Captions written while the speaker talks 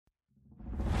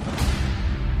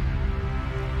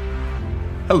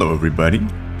Hello, everybody,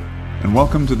 and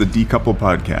welcome to the Decouple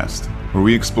Podcast, where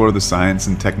we explore the science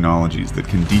and technologies that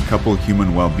can decouple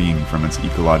human well-being from its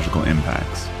ecological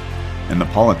impacts, and the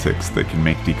politics that can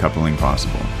make decoupling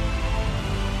possible.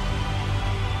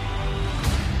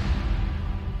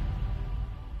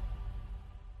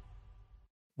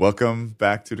 Welcome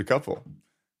back to Decouple.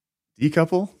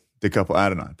 Decouple? Decouple, I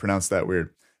don't know. I pronounced that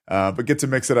weird. But get to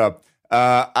mix it up.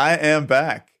 I am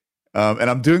back. And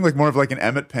I'm doing more of an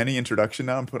Emmett Penny introduction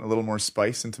now. I'm putting a little more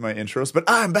spice into my intros. But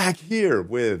I'm back here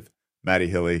with Maddie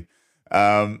Hilley.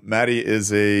 Maddie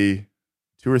is a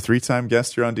 2 or 3 time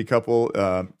guest here on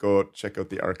Decouple. Go check out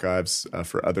the archives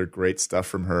for other great stuff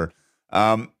from her.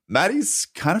 Maddie's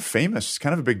kind of famous. She's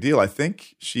kind of a big deal. I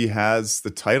think she has the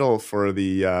title for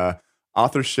the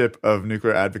authorship of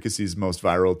Nuclear Advocacy's most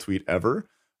viral tweet ever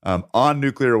on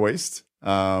nuclear waste.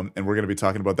 And we're going to be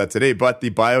talking about that today. But the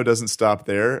bio doesn't stop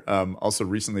there. Also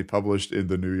recently published in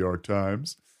the New York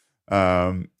Times.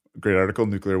 Great article,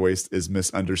 Nuclear Waste is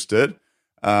Misunderstood.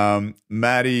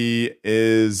 Maddie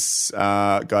is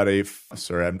got a,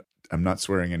 sorry, I'm not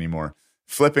swearing anymore.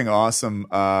 Flipping awesome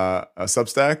a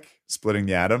Substack, Splitting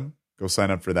the Atom. Go sign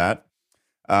up for that.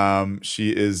 She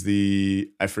is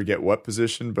the, I forget what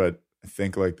position, but I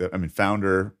think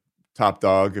founder, top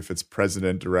dog, if it's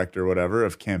president, director, whatever,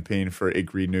 of Campaign for a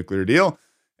Green Nuclear Deal.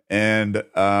 And,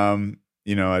 an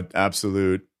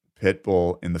absolute pit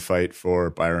bull in the fight for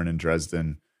Byron and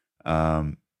Dresden.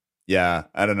 I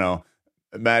don't know.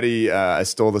 Maddie, I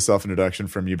stole the self-introduction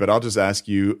from you, but I'll just ask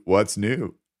you, what's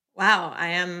new? Wow,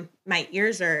 my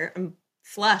ears are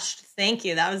flushed. Thank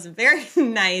you. That was a very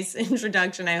nice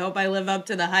introduction. I hope I live up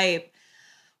to the hype.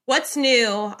 What's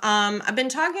new? I've been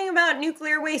talking about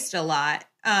nuclear waste a lot.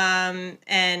 I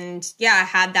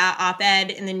had that op-ed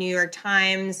in the New York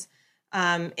Times.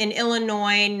 In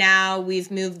Illinois, now we've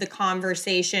moved the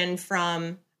conversation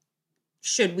from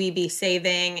should we be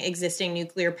saving existing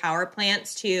nuclear power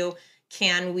plants to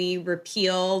can we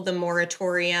repeal the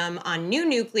moratorium on new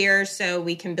nuclear so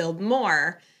we can build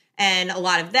more? And a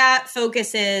lot of that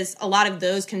focuses, a lot of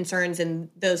those concerns and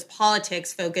those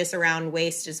politics focus around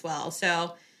waste as well.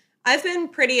 So I've been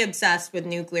pretty obsessed with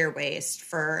nuclear waste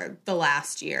for the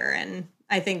last year, and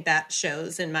I think that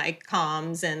shows in my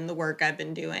comms and the work I've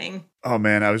been doing. Oh,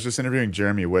 man, I was just interviewing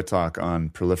Jeremy Whittock on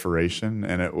proliferation,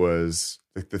 and it was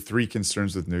the 3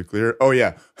 concerns with nuclear. Oh,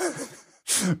 yeah.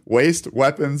 Waste,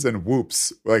 weapons, and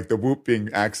whoops. The whoop being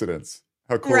accidents.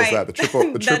 How cool is that? The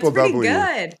triple That's pretty W.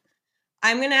 Good.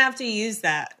 I'm going to have to use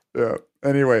that. Yeah.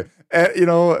 Anyway,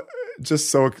 just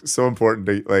so important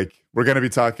to we're going to be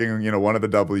talking, one of the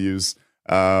W's.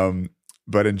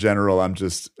 But in general, I'm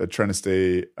just trying to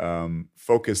stay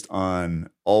focused on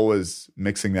always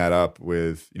mixing that up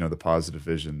with, the positive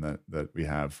vision that we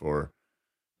have for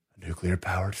a nuclear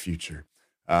powered future.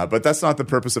 But that's not the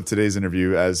purpose of today's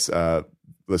interview. As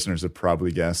listeners have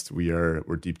probably guessed, we're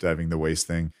deep diving the waste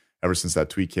thing. Ever since that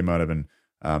tweet came out, I've been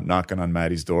knocking on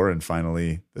Maddie's door, and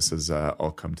finally this has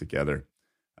all come together.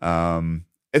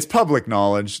 It's public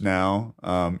knowledge now.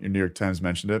 Your New York Times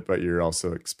mentioned it, but you're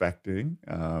also expecting.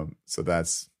 So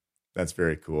that's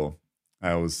very cool.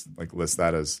 I always list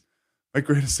that as my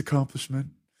greatest accomplishment.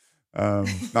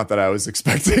 Not that I was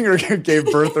expecting or gave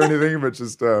birth or anything, but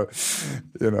just,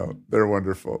 they're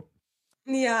wonderful.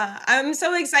 Yeah, I'm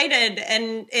so excited.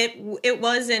 And it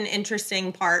was an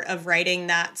interesting part of writing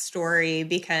that story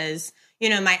because,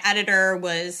 my editor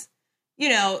was,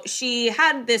 she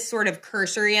had this sort of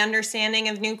cursory understanding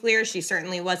of nuclear. She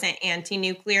certainly wasn't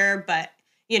anti-nuclear, but,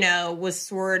 was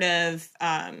sort of,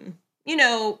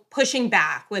 pushing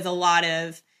back with a lot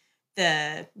of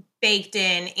the baked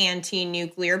in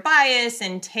anti-nuclear bias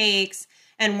and takes.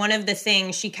 And one of the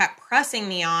things she kept pressing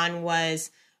me on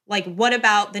was, what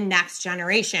about the next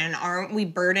generation? Aren't we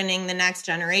burdening the next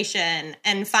generation?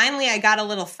 And finally, I got a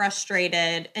little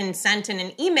frustrated and sent in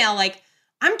an email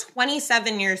I'm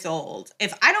 27 years old.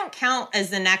 If I don't count as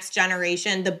the next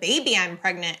generation, the baby I'm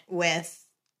pregnant with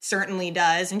certainly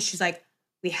does. And she's like,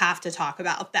 we have to talk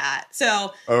about that.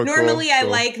 So normally cool. I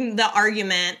like the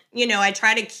argument, I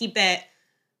try to keep it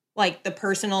the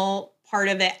personal part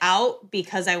of it out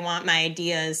because I want my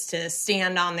ideas to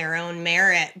stand on their own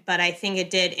merit. But I think it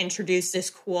did introduce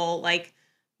this cool,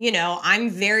 I'm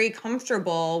very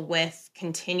comfortable with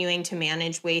continuing to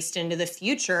manage waste into the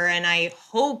future. And I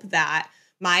hope that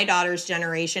my daughter's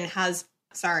generation has,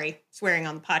 swearing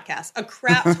on the podcast, a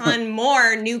crap ton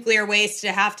more nuclear waste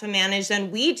to have to manage than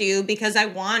we do because I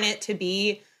want it to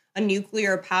be a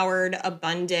nuclear-powered,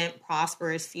 abundant,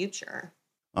 prosperous future.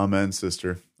 Amen,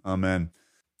 sister. Amen.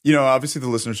 Obviously the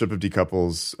listenership of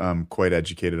Decouple's quite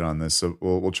educated on this, so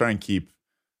we'll try and keep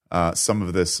some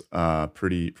of this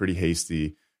pretty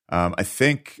hasty. I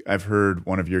think I've heard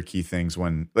one of your key things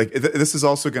when, like, this is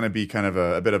also going to be kind of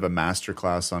a bit of a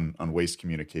masterclass on waste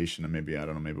communication, and maybe, I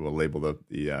don't know, maybe we'll label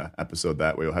the episode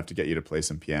that way. We'll have to get you to play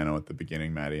some piano at the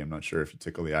beginning, Maddie. I'm not sure if you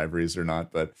tickle the ivories or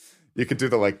not, but you could do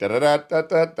the like da da da da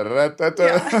da da da da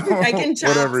da. I can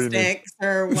chopsticks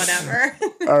or whatever.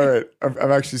 All right,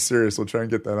 I'm actually serious. We'll try and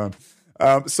get that on.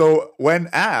 So when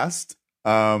asked,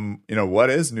 what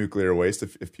is nuclear waste?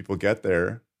 If people get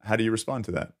there, how do you respond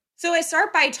to that? So I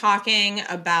start by talking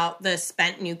about the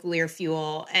spent nuclear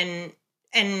fuel, and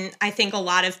I think a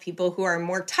lot of people who are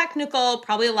more technical,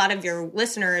 probably a lot of your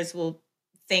listeners will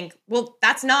think, well,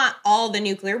 that's not all the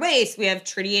nuclear waste. We have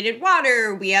tritiated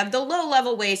water, we have the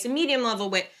low-level waste and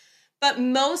medium-level waste. But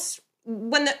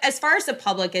as far as the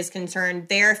public is concerned,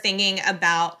 they're thinking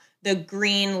about the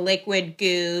green liquid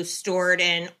goo stored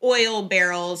in oil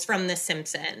barrels from The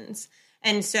Simpsons.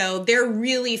 And so they're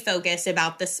really focused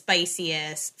on the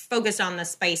spiciest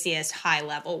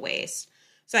high-level waste.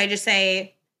 So I just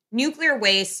say nuclear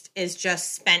waste is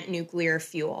just spent nuclear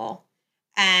fuel.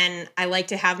 And I like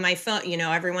to have my phone,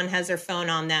 everyone has their phone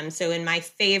on them. So in my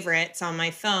favorites on my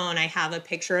phone, I have a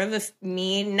picture of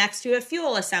me next to a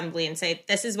fuel assembly and say,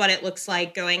 this is what it looks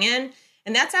like going in.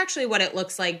 And that's actually what it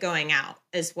looks like going out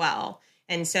as well.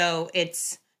 And so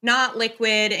it's not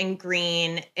liquid and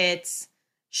green. It's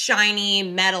shiny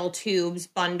metal tubes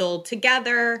bundled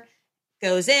together,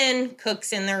 goes in,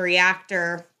 cooks in the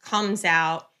reactor, comes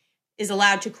out, is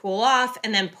allowed to cool off,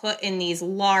 and then put in these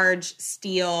large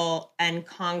steel and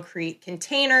concrete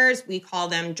containers. We call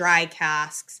them dry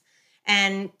casks.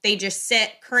 And they just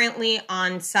sit currently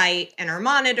on site and are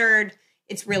monitored.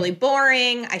 It's really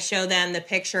boring. I show them the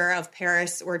picture of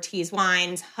Paris Ortiz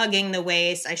Wines hugging the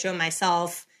waste. I show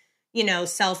myself,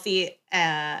 selfie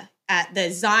at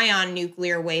the Zion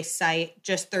nuclear waste site,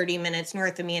 just 30 minutes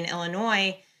north of me in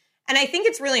Illinois. And I think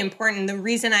it's really important. The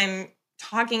reason I'm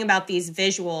talking about these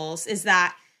visuals is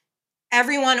that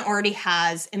everyone already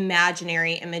has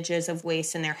imaginary images of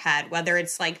waste in their head, whether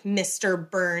it's like Mr.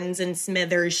 Burns and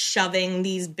Smithers shoving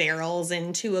these barrels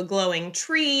into a glowing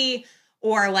tree,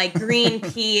 or like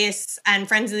Greenpeace and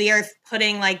Friends of the Earth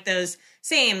putting like those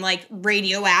same like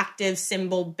radioactive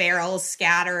symbol barrels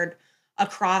scattered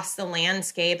across the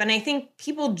landscape. And I think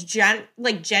people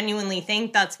genuinely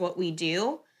think that's what we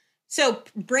do. So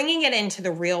bringing it into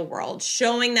the real world,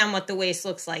 showing them what the waste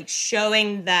looks like,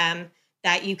 showing them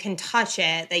that you can touch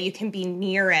it, that you can be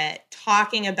near it,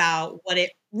 talking about what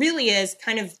it really is,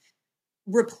 kind of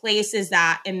replaces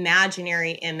that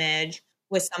imaginary image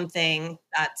with something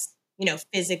that's,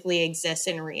 physically exists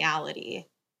in reality.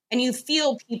 And you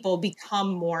feel people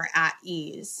become more at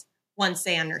ease once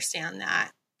they understand that.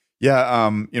 Yeah,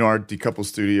 our Decouple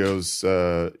Studios,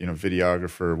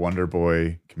 videographer, Wonder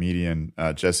Boy, comedian,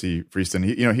 Jesse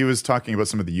Freeston, he was talking about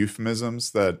some of the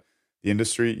euphemisms that the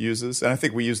industry uses. And I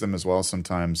think we use them as well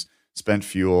sometimes. Spent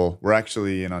fuel. We're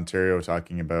actually in Ontario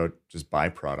talking about just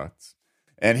byproducts.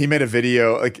 And he made a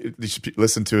video, like, you should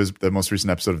listen to the most recent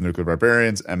episode of Nuclear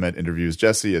Barbarians. Emmett interviews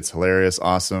Jesse. It's hilarious,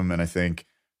 awesome. And I think,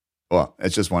 well,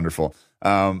 it's just wonderful.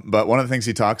 But one of the things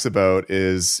he talks about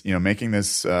is, making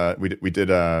this,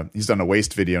 he's done a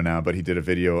waste video now, but he did a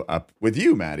video up with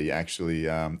you, Maddie, actually,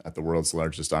 at the world's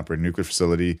largest operating nuclear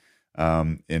facility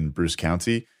in Bruce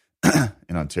County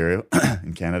in Ontario,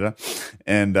 in Canada.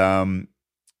 And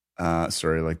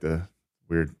sorry, like the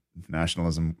weird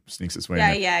nationalism sneaks its way in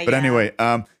there. Yeah. But anyway,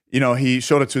 he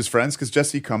showed it to his friends because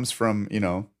Jesse comes from,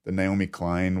 the Naomi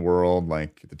Klein world,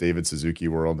 like the David Suzuki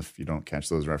world. If you don't catch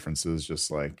those references,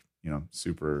 just like,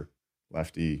 super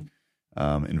lefty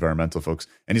environmental folks.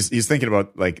 And he's thinking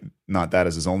about like not that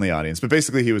as his only audience, but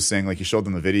basically he was saying like he showed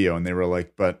them the video and they were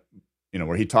like, but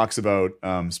where he talks about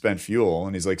spent fuel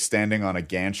and he's like standing on a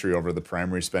gantry over the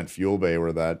primary spent fuel bay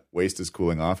where that waste is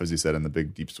cooling off, as he said, in the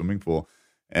big deep swimming pool.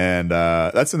 And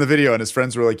that's in the video. And his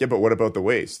friends were like, yeah, but what about the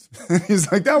waste?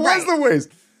 He's like, that was the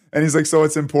waste. And he's like, so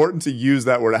it's important to use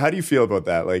that word. How do you feel about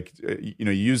that? Like,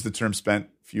 you use the term spent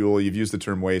fuel, you've used the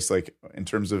term waste, like in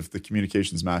terms of the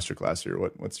communications masterclass here,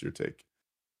 what's your take?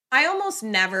 I almost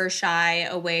never shy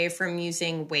away from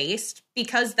using waste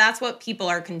because that's what people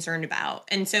are concerned about.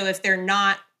 And so if they're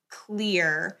not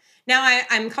clear, now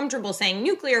I'm comfortable saying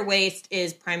nuclear waste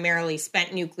is primarily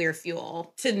spent nuclear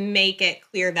fuel to make it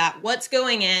clear that what's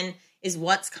going in is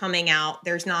what's coming out.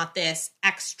 There's not this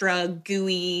extra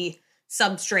gooey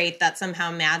substrate that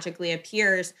somehow magically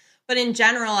appears. But in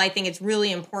general, I think it's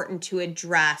really important to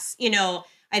address,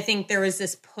 I think there was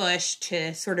this push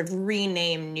to sort of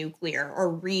rename nuclear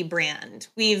or rebrand.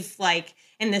 We've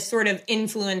in this sort of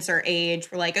influencer age,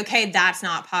 we're like, okay, that's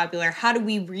not popular. How do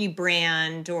we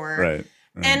rebrand? Right.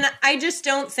 And I just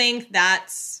don't think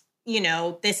that's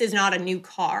this is not a new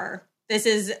car. This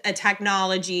is a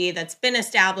technology that's been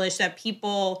established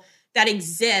that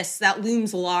exists, that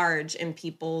looms large in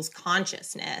people's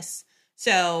consciousness.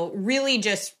 So really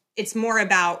just, it's more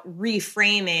about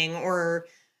reframing or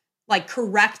like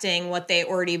correcting what they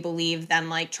already believe than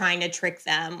like trying to trick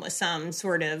them with some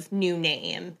sort of new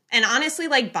name. And honestly,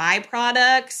 like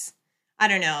byproducts, I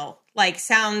don't know, like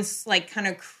sounds like kind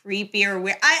of creepy or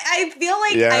weird. I feel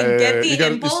like I get the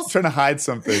impulse. You're trying to hide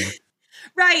something.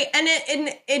 Right. And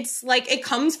it's like it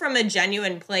comes from a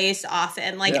genuine place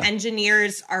often. Like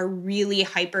engineers are really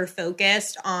hyper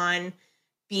focused on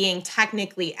being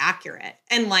technically accurate.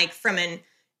 And like from an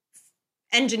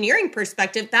engineering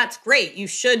perspective, that's great. You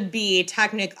should be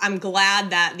I'm glad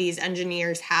that these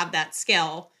engineers have that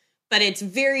skill. But it's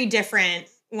very different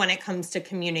when it comes to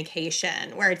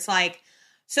communication, where it's like,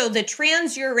 so the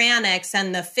transuranics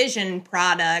and the fission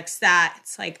products that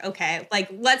it's like, okay, like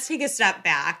let's take a step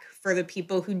back for the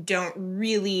people who don't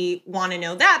really want to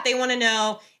know that. They want to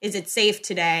know, is it safe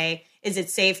today? Is it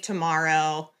safe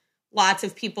tomorrow? Lots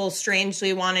of people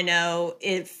strangely want to know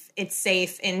if it's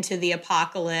safe into the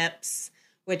apocalypse,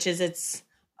 which is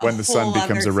when the sun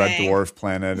becomes a red dwarf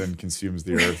planet and consumes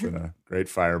the earth in a great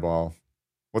fireball.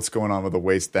 What's going on with the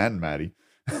waste then, Maddie?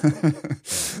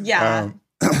 Yeah.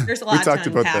 There's a lot we talked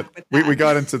about that. We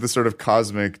got into the sort of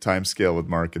cosmic timescale with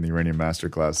Mark in the Uranium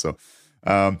Masterclass. So,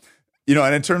 and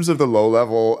in terms of the low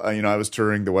level, I was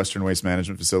touring the Western Waste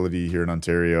Management Facility here in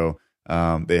Ontario.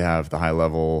 They have the high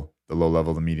level, the low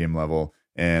level, the medium level.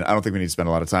 And I don't think we need to spend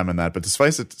a lot of time on that. But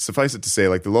suffice it to say,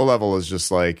 like the low level is just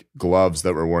like gloves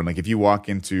that were worn. Like if you walk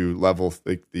into level,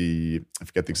 like I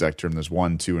forget the exact term, there's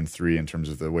 1, 2, and 3 in terms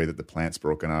of the way that the plant's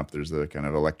broken up. There's the kind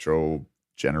of electro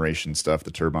generation stuff,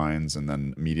 the turbines, and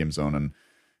then medium zone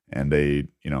and a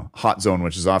hot zone,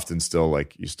 which is often still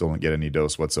like you still don't get any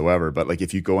dose whatsoever. But like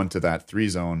if you go into that 3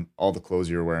 zone, all the clothes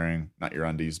you're wearing, not your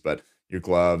undies, but your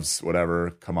gloves,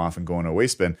 whatever, come off and go in a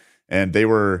waste bin. And they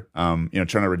were trying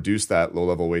to reduce that low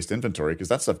level waste inventory because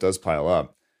that stuff does pile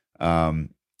up.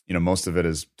 Most of it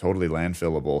is totally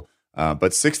landfillable.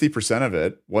 But 60% of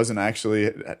it didn't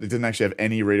actually have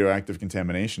any radioactive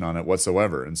contamination on it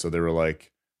whatsoever. And so they were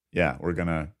like, yeah, we're going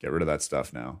to get rid of that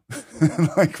stuff now.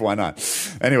 Like, why not?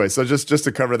 Anyway, so just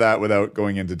to cover that without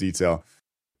going into detail,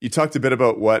 you talked a bit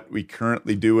about what we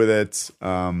currently do with it.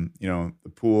 The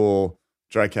pool,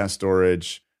 dry cast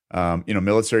storage,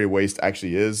 military waste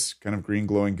actually is kind of green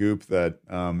glowing goop that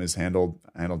is handled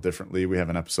differently. We have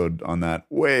an episode on that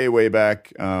way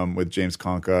back with James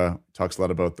Conca. Talks a lot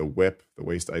about the WIP, the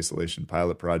Waste Isolation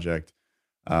Pilot Project.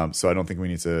 So I don't think we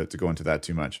need to go into that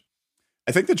too much.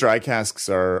 I think the dry casks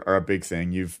are a big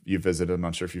thing. You've visited. I'm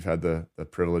not sure if you've had the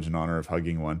privilege and honor of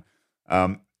hugging one.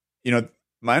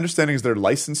 My understanding is they're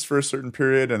licensed for a certain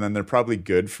period, and then they're probably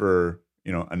good for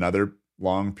another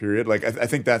long period. Like I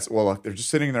think they're just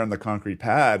sitting there on the concrete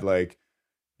pad. Like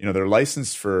they're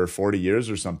licensed for 40 years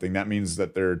or something. That means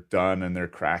that they're done and they're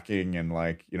cracking and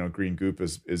like green goop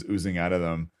is oozing out of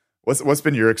them. What's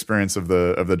been your experience of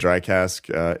the dry cask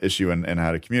issue and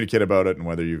how to communicate about it, and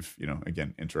whether you've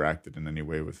again interacted in any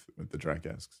way with the dry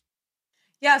casks?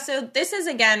 Yeah, so this is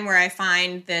again where I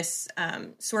find this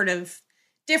sort of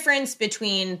difference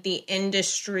between the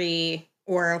industry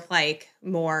or like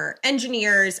more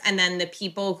engineers and then the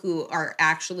people who are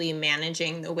actually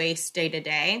managing the waste day to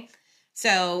day.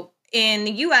 So in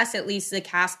the US, at least, the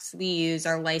casks we use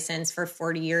are licensed for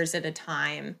 40 years at a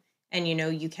time. And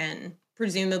you can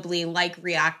presumably, like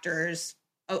reactors,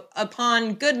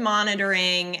 upon good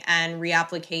monitoring and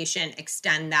reapplication,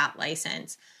 extend that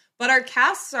license. But our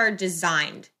casks are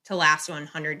designed to last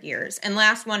 100 years and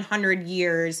last 100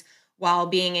 years while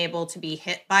being able to be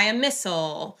hit by a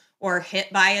missile or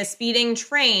hit by a speeding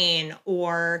train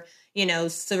or,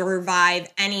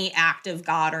 survive any act of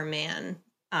God or man,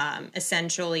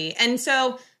 essentially. And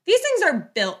so these things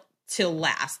are built to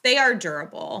last. They are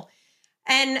durable.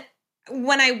 And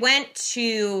when I went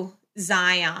to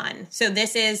Zion, so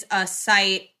this is a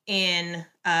site in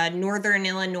northern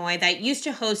Illinois that used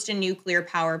to host a nuclear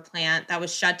power plant that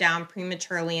was shut down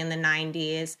prematurely in the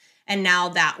 90s. And now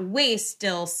that waste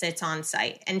still sits on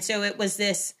site. And so it was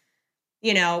this,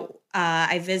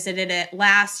 I visited it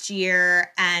last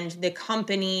year, and the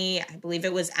company, I believe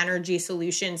it was Energy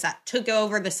Solutions, that took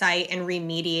over the site and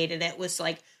remediated it, was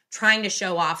like trying to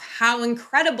show off how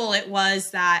incredible it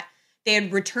was that they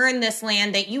had returned this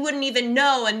land that you wouldn't even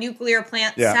know a nuclear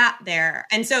plant sat there.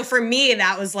 And so for me,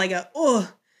 that was like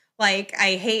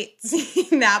I hate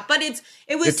seeing that, but it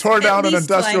was. It tore down an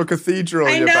industrial cathedral.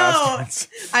 I you know.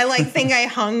 Bastards. I think I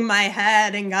hung my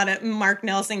head and Mark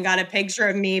Nelson got a picture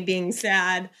of me being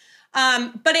sad.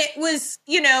 But it was,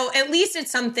 at least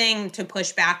it's something to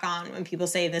push back on when people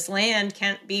say this land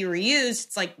can't be reused.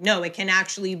 It's like, no, it can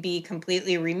actually be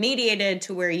completely remediated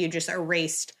to where you just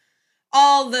erased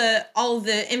all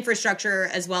the infrastructure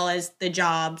as well as the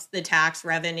jobs, the tax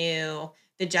revenue,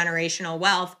 the generational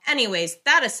wealth. Anyways,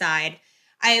 that aside,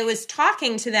 I was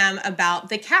talking to them about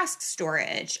the cask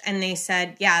storage, and they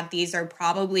said, yeah, these are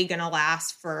probably going to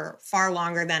last for far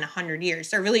longer than 100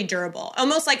 years. They're really durable.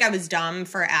 Almost like I was dumb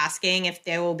for asking if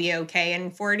they will be okay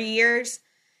in 40 years.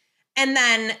 And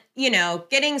then,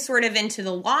 getting sort of into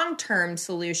the long-term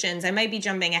solutions, I might be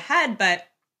jumping ahead, but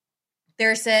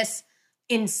there's this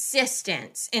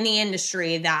insistence in the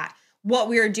industry that what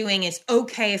we're doing is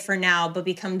okay for now, but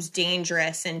becomes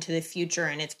dangerous into the future.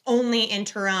 And it's only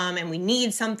interim, and we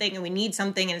need something and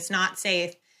it's not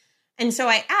safe. And so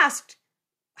I asked,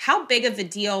 how big of a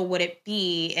deal would it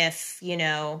be if,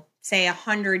 say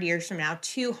 100 years from now,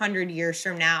 200 years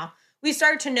from now, we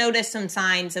start to notice some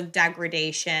signs of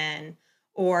degradation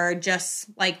or just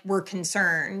like we're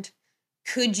concerned?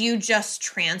 Could you just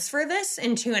transfer this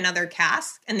into another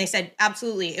cask? And they said,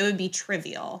 absolutely, it would be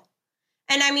trivial.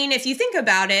 And I mean, if you think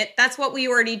about it, that's what we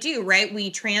already do, right?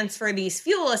 We transfer these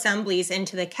fuel assemblies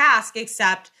into the cask,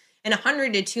 except in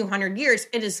 100 to 200 years,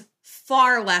 it is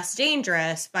far less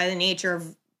dangerous by the nature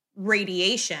of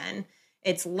radiation.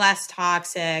 It's less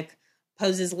toxic,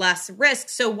 poses less risk.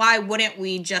 So why wouldn't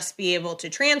we just be able to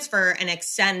transfer and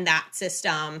extend that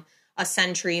system a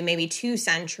century, maybe 2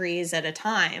 centuries at a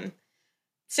time?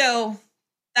 So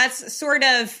that's sort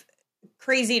of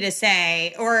crazy to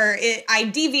say, I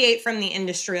deviate from the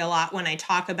industry a lot when I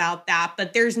talk about that,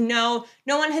 but there's no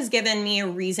one has given me a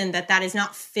reason that is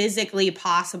not physically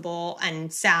possible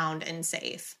and sound and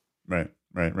safe. Right.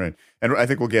 And I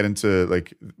think we'll get into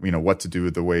what to do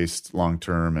with the waste long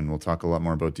term, and we'll talk a lot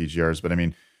more about DGRs. But I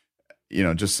mean,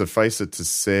 just suffice it to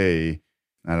say,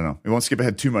 I don't know, we won't skip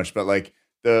ahead too much, but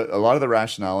a lot of the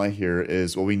rationale here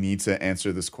is, well, we need to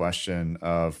answer this question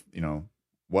of,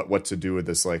 what to do with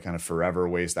this kind of forever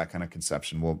waste, that kind of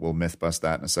conception. We'll myth bust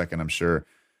that in a second, I'm sure.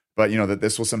 But that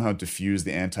this will somehow diffuse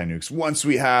the anti-nukes once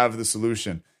we have the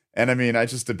solution. And I mean, I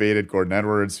just debated Gordon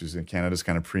Edwards, who's in Canada's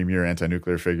kind of premier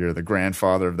anti-nuclear figure, the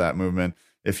grandfather of that movement,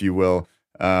 if you will.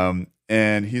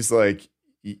 And he's like,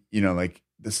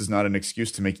 this is not an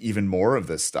excuse to make even more of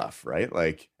this stuff, right?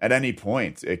 Like at any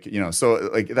point, so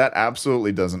that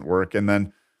absolutely doesn't work. And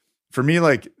then for me,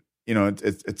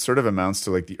 it sort of amounts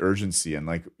to the urgency, and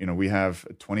we have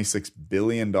a $26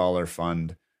 billion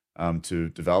fund to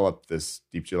develop this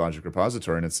deep geologic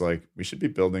repository, and it's we should be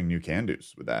building new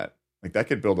CANDUs with that. That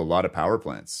could build a lot of power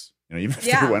plants, even if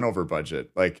they went over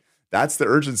budget. That's the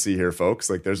urgency here, folks.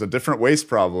 There's a different waste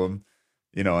problem,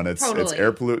 and it's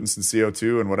air pollutants and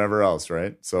CO2 and whatever else,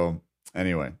 right? So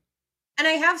anyway. And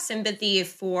I have sympathy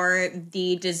for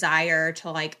the desire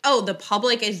to the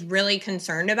public is really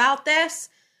concerned about this.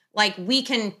 We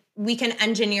can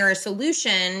engineer a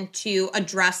solution to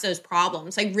address those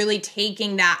problems, really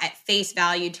taking that at face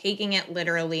value, taking it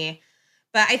literally.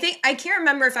 But I can't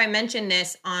remember if I mentioned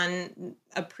this on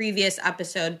a previous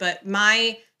episode, but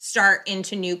my start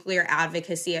into nuclear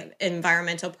advocacy of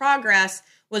environmental progress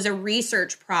was a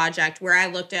research project where I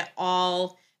looked at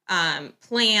all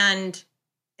planned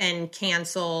and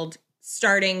canceled,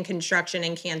 starting construction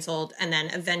and canceled, and then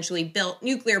eventually built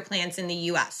nuclear plants in the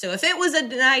US. So if it was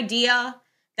an idea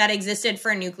that existed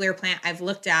for a nuclear plant, I've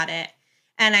looked at it,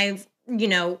 and I've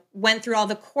went through all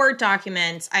the court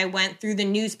documents. I went through the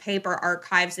newspaper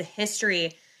archives, the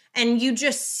history, and you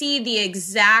just see the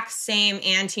exact same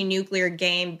anti-nuclear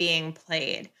game being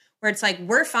played, where it's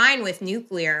we're fine with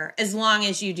nuclear as long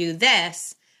as you do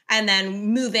this, and then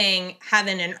moving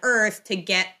heaven and earth to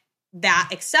get that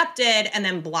accepted and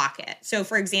then block it. So,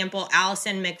 for example,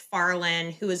 Alison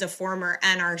McFarlane, who is a former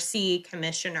NRC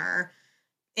commissioner,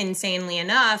 insanely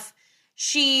enough,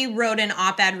 she wrote an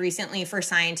op-ed recently for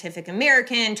Scientific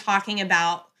American talking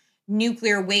about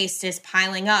nuclear waste is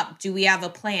piling up. Do we have a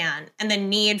plan? And the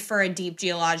need for a deep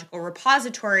geological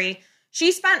repository.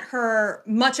 She spent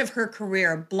much of her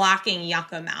career blocking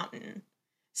Yucca Mountain.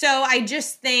 So I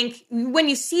just think when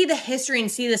you see the history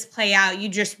and see this play out, you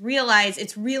just realize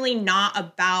it's really not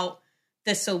about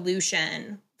the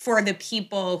solution for the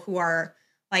people who are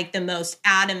the most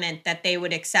adamant that they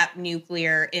would accept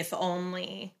nuclear if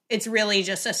only. It's really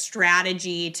just a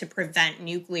strategy to prevent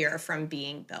nuclear from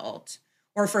being built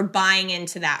or for buying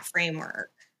into that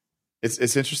framework.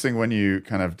 It's interesting when you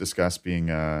kind of discuss being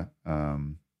I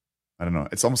don't know,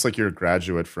 it's almost like you're a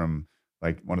graduate from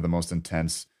one of the most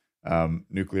intense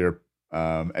nuclear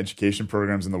education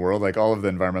programs in the world, like all of the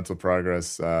environmental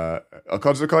progress. I'll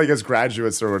call you guys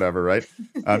graduates or whatever, right?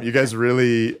 You guys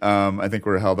really, I think,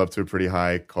 were held up to a pretty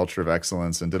high culture of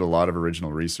excellence and did a lot of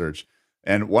original research.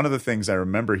 And one of the things I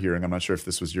remember hearing, I'm not sure if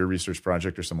this was your research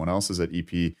project or someone else's at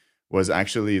EP, was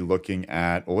actually looking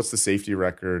at, well, what's the safety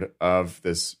record of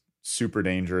this super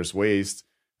dangerous waste?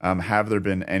 Have there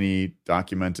been any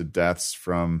documented deaths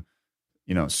from,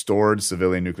 stored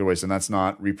civilian nuclear waste? And that's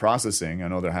not reprocessing. I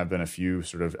know there have been a few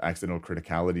sort of accidental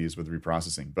criticalities with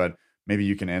reprocessing, but maybe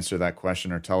you can answer that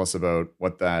question or tell us about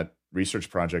what that research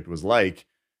project was like.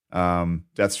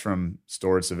 Deaths from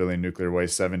stored civilian nuclear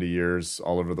waste, 70 years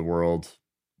all over the world.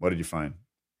 What did you find?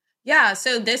 Yeah,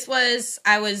 so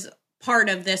I was part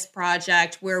of this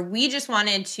project where we just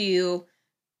wanted to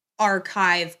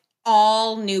archive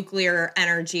all nuclear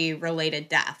energy related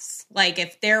deaths. Like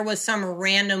if there was some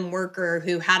random worker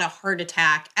who had a heart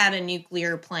attack at a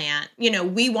nuclear plant,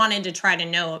 we wanted to try to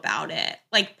know about it.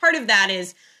 Like part of that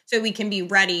is so we can be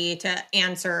ready to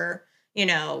answer,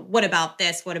 what about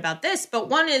this? What about this? But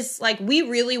one is like, we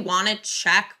really want to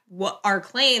check what our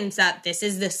claims that this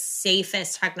is the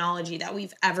safest technology that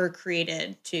we've ever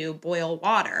created to boil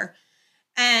water.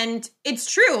 And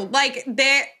it's true. Like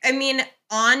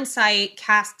on-site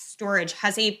cask storage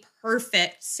has a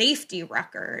perfect safety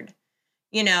record.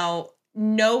 No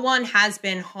one has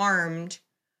been harmed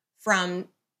from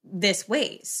this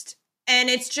waste. And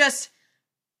it's just,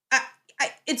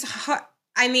 it's hard.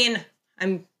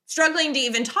 I'm struggling to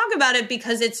even talk about it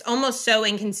because it's almost so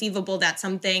inconceivable that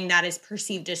something that is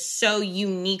perceived as so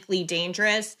uniquely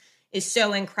dangerous is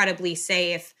so incredibly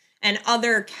safe. And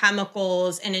other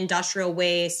chemicals and industrial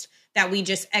waste that we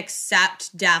just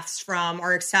accept deaths from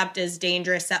or accept as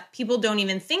dangerous that people don't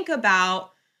even think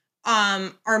about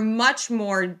are much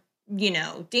more,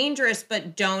 dangerous,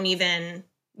 but don't even,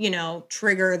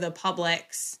 trigger the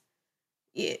public's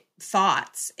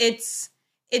thoughts.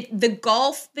 The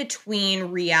gulf between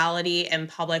reality and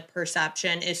public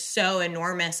perception is so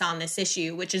enormous on this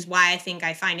issue, which is why I think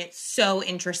I find it so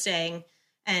interesting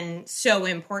and so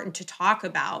important to talk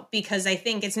about, because I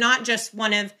think it's not just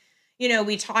one of,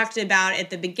 we talked about at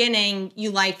the beginning,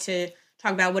 you like to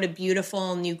talk about what a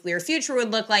beautiful nuclear future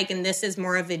would look like, and this is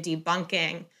more of a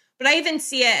debunking. But I even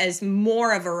see it as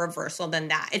more of a reversal than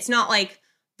that. It's not like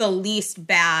the least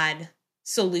bad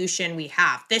solution we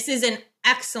have. This is an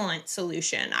excellent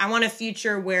solution. I want a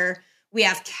future where we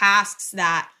have casks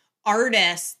that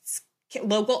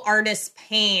local artists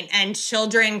paint and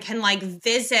children can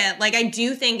visit. I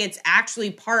do think it's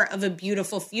actually part of a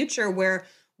beautiful future where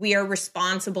we are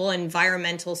responsible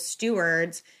environmental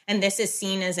stewards, and this is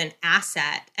seen as an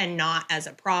asset and not as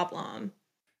a problem.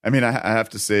 I have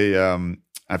to say,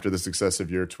 after the success of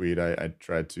your tweet, I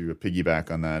tried to piggyback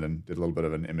on that and did a little bit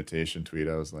of an imitation tweet.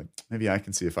 I was like, maybe I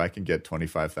can see if I can get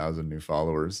 25,000 new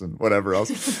followers and whatever else.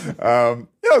 It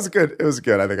was good. It was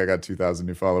good. I think I got 2,000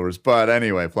 new followers. But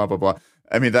anyway, blah, blah, blah.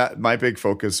 That my big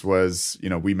focus was,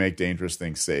 we make dangerous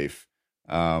things safe,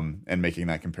 and making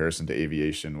that comparison to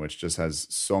aviation, which just has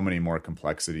so many more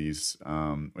complexities,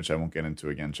 which I won't get into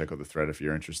again. Check out the thread if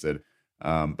you're interested.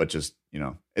 But just,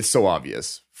 it's so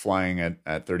obvious. Flying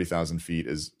at 30,000 feet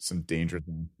is some dangerous.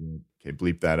 Okay,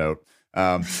 bleep that out.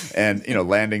 And,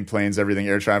 landing planes, everything,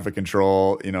 air traffic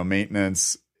control,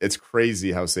 maintenance. It's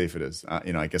crazy how safe it is.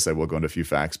 I guess I will go into a few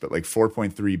facts, but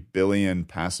 4.3 billion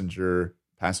passenger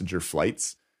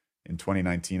flights in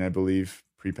 2019, I believe,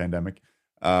 pre-pandemic.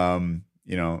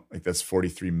 That's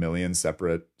 43 million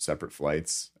separate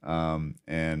flights,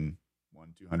 and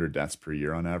 200 deaths per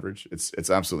year on average. It's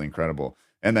absolutely incredible.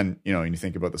 And then, when you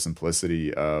think about the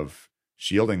simplicity of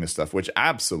shielding this stuff, which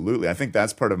absolutely, I think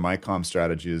that's part of my comm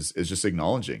strategy is just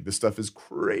acknowledging this stuff is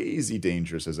crazy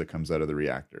dangerous as it comes out of the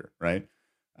reactor, right?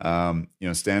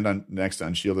 Stand next to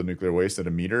unshielded nuclear waste at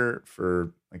a meter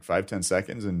for 5-10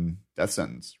 seconds and death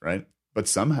sentence, right? But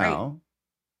somehow,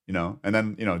 right. And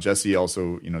then, Jesse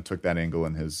also, took that angle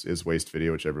in his waste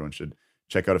video, which everyone should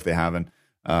check out if they haven't.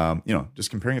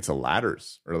 Just comparing it to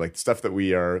ladders or stuff that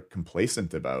we are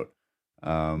complacent about.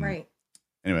 Right.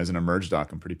 Anyway, as an Emerge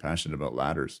doc, I'm pretty passionate about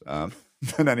ladders.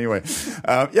 But anyway, so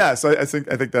I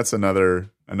think that's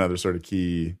another sort of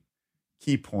key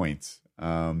point.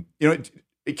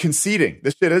 Conceding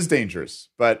this shit is dangerous,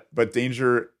 but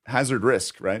danger, hazard,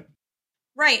 risk, right?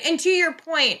 Right. And to your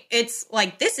point, it's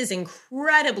this is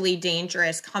incredibly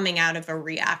dangerous coming out of a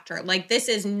reactor. This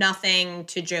is nothing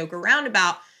to joke around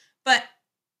about. But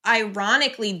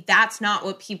ironically, that's not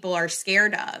what people are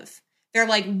scared of. They're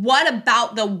like, what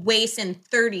about the waste in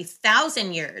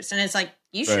 30,000 years? And it's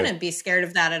you shouldn't be scared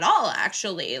of that at all,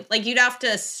 actually. You'd have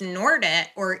to snort it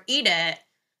or eat it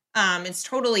It's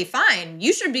totally fine.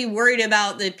 You should be worried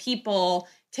about the people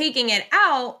taking it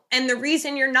out. And the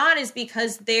reason you're not is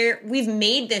because we've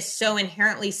made this so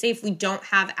inherently safe. We don't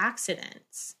have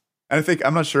accidents. And I think,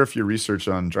 I'm not sure if your research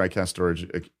on dry cask storage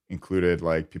included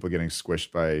like people getting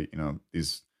squished by,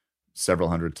 these several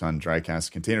 100-ton dry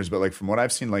cask containers, but like from what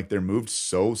I've seen, like they're moved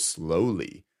so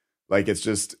slowly. Like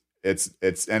it's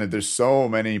and there's so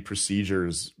many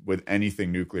procedures with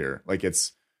anything nuclear. Like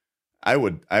I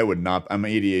would not, I'm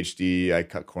ADHD. I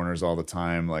cut corners all the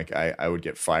time. Like I would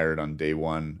get fired on day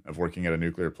one of working at a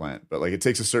nuclear plant, but like it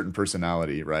takes a certain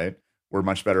personality, right? We're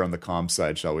much better on the comm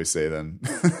side, shall we say, than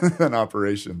than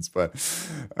operations. But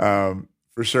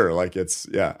for sure, like it's,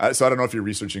 yeah. So I don't know if your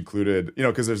research included,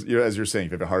 because there's, as you're saying,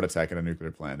 if you have a heart attack in a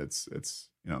nuclear plant, it's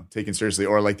taken seriously,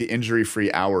 or like the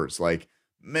injury-free hours, like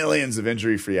millions of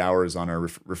injury-free hours on our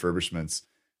refurbishments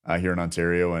here in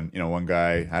Ontario. And, one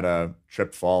guy had a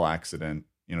trip fall accident,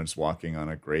 just walking on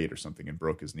a grate or something and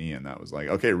broke his knee. And that was like,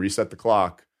 okay, reset the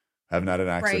clock. Haven't had an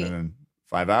accident in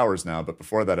 5 hours now. But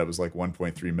before that, it was like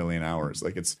 1.3 million hours.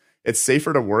 Like it's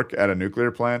safer to work at a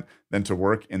nuclear plant than to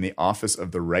work in the office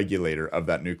of the regulator of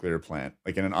that nuclear plant,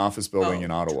 like in an office building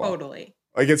in Ottawa. Totally.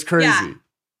 Like it's crazy. Yeah.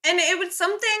 And it was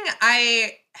something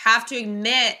I have to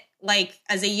admit, like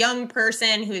as a young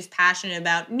person who is passionate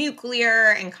about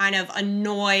nuclear and kind of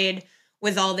annoyed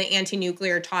with all the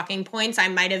anti-nuclear talking points, I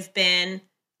might have been,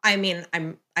 I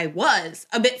was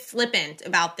a bit flippant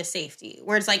about the safety,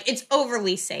 where it's like, it's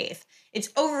overly safe. It's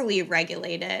overly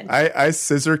regulated. I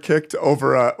scissor kicked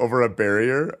over a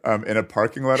barrier in a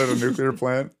parking lot at a nuclear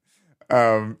plant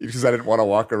because I didn't want to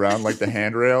walk around like the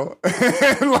handrail.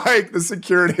 And like the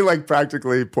security like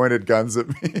practically pointed guns at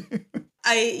me.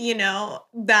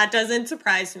 That doesn't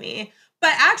surprise me.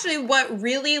 But actually what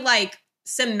really like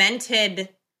cemented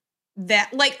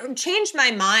that, like changed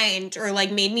my mind or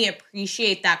like made me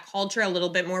appreciate that culture a little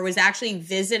bit more was actually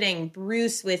visiting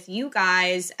Bruce with you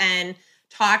guys and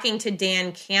talking to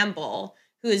Dan Campbell,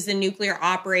 who is the nuclear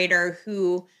operator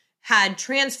who had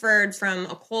transferred from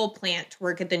a coal plant to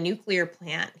work at the nuclear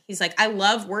plant. He's like, I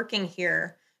love working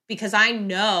here because I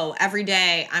know every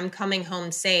day I'm coming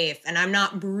home safe and I'm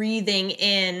not breathing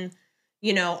in,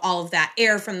 all of that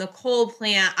air from the coal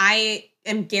plant. I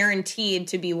am guaranteed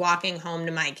to be walking home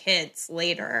to my kids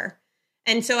later.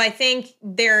 And so I think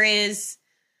there's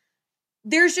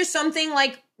just something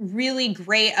like really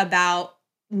great about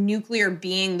nuclear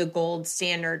being the gold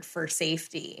standard for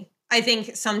safety. I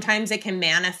think sometimes it can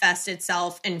manifest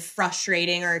itself in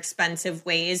frustrating or expensive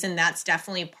ways, and that's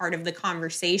definitely part of the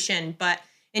conversation. But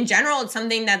in general, it's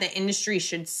something that the industry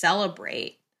should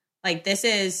celebrate. Like this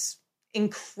is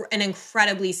an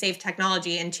incredibly safe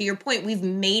technology. And to your point, we've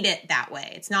made it that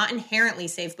way. It's not inherently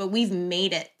safe, but we've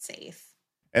made it safe.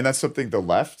 And that's something the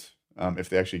left, if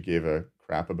they actually gave a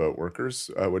crap about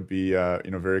workers, would be,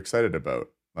 very excited about.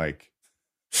 Like,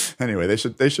 anyway, they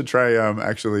should try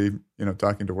actually,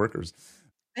 talking to workers.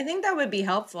 I think that would be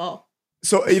helpful.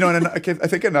 So, and I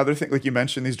think another thing, like you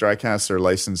mentioned, these dry casks are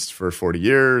licensed for 40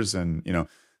 years and,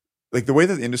 like the way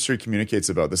that the industry communicates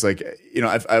about this, like,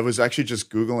 I was actually just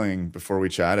Googling before we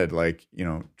chatted, like,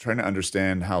 trying to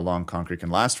understand how long concrete can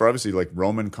last for. Obviously, like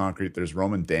Roman concrete, there's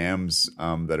Roman dams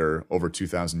that are over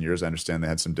 2,000 years. I understand they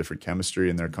had some different chemistry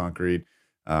in their concrete.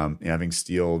 Having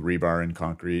steel rebar in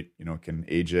concrete, can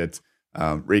age it.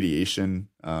 Radiation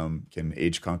can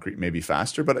age concrete maybe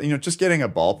faster, but just getting a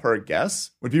ballpark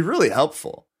guess would be really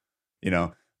helpful.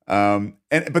 But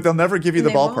they'll never give you the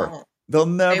ballpark. Won't. They'll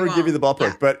never give you the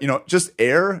ballpark. Yeah. But just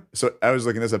air. So I was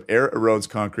looking this up. Air erodes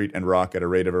concrete and rock at a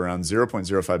rate of around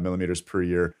 0.05 millimeters per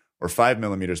year, or 5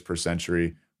 millimeters per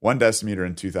century, 1 decimeter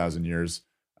in 2,000 years.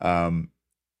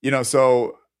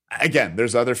 So again,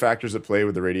 there's other factors at play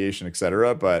with the radiation, et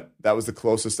cetera. But that was the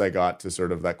closest I got to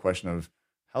sort of that question of,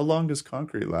 how long does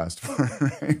concrete last for?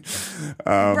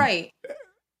 Right.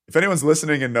 If anyone's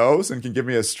listening and knows and can give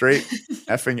me a straight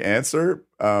effing answer,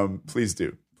 please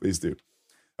do. Please do.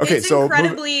 Okay, it's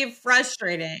incredibly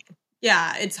frustrating.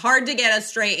 Yeah, it's hard to get a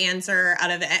straight answer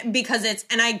out of it because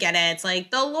and I get it, it's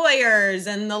like the lawyers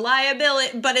and the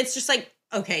liability, but it's just like,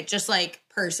 okay, just like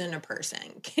person to person.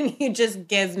 Can you just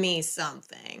give me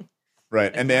something?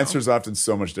 Right. And the answer is often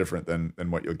so much different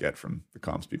than what you'll get from the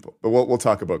comms people. But we'll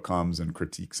talk about comms and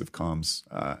critiques of comms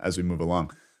as we move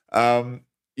along.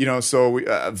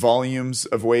 Volumes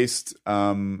of waste,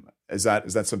 is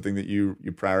that something that you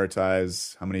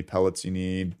prioritize? How many pellets you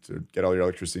need to get all your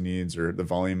electricity needs, or the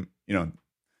volume,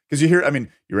 because you hear,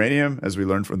 uranium, as we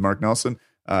learned from Mark Nelson,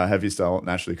 heavy style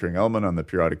naturally occurring element on the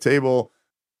periodic table.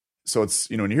 So it's,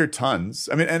 when you hear tons,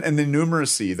 and the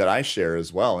numeracy that I share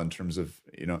as well in terms of,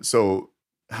 so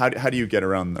how do you get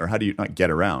around, or how do you not get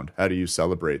around? How do you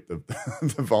celebrate the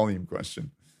the volume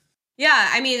question? Yeah,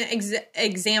 I mean,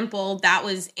 example, that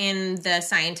was in the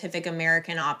Scientific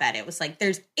American op-ed. It was like,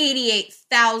 there's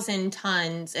 88,000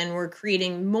 tons and we're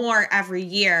creating more every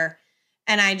year.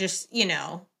 And I just,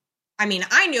 I mean,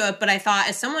 I knew it, but I thought,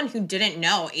 as someone who didn't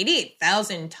know,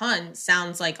 88,000 tons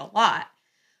sounds like a lot.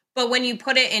 But when you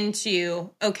put it into,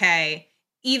 okay,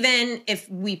 even if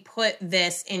we put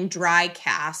this in dry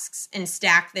casks and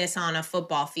stack this on a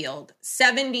football field,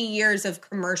 70 years of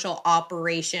commercial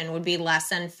operation would be less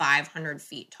than 500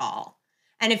 feet tall.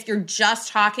 And if you're just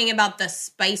talking about the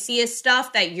spiciest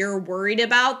stuff that you're worried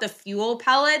about, the fuel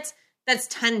pellets, that's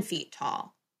 10 feet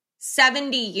tall.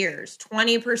 70 years,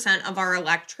 20% of our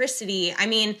electricity. I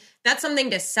mean, that's something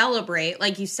to celebrate.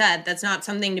 Like you said, that's not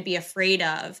something to be afraid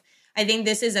of. I think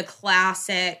this is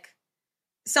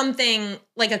something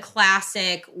like a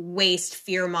classic waste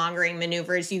fear-mongering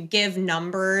maneuvers. You give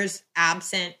numbers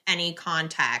absent any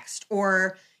context,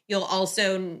 or you'll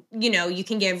also, you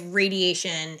can give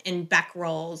radiation in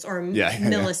becquerels or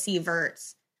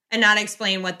millisieverts and not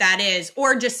explain what that is,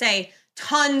 or just say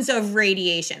tons of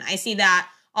radiation. I see that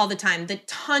all the time. The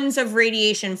tons of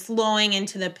radiation flowing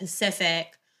into the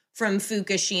Pacific from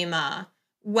Fukushima,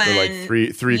 when like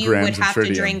three you grams would have of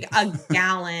to drink a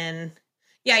gallon.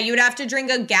 Yeah, you would have to drink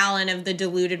a gallon of the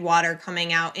diluted water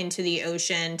coming out into the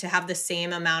ocean to have the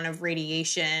same amount of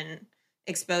radiation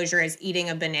exposure as eating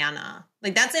a banana.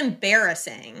 Like, that's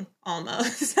embarrassing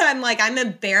almost. I'm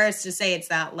embarrassed to say it's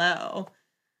that low.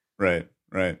 Right.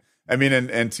 I mean,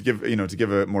 and to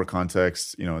give a more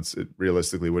context, it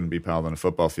realistically wouldn't be piled on a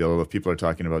football field. If people are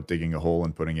talking about digging a hole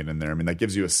and putting it in there, I mean, that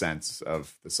gives you a sense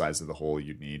of the size of the hole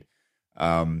you'd need.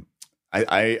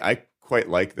 I quite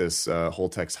like this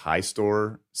Holtec's High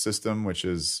Store system, which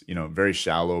is, very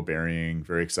shallow burying,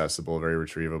 very accessible, very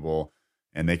retrievable,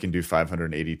 and they can do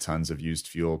 580 tons of used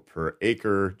fuel per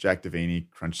acre. Jack Devaney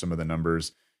crunched some of the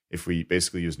numbers. If we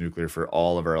basically use nuclear for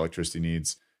all of our electricity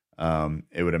needs,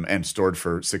 it would, and stored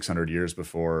for 600 years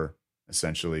before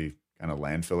essentially kind of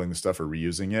landfilling the stuff or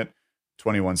reusing it.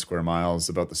 21 square miles,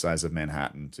 about the size of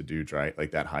Manhattan, to do dry,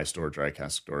 like that High Store dry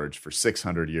cask storage for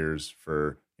 600 years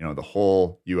for, the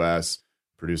whole US,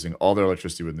 producing all their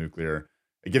electricity with nuclear.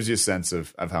 It gives you a sense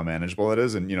of how manageable it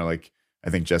is. And, I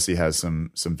think Jesse has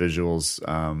some visuals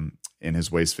in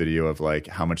his waste video of like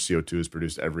how much CO2 is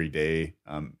produced every day,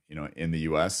 in the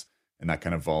US, and that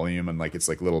kind of volume. And like, it's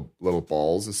like little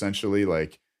balls, essentially,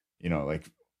 like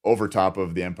over top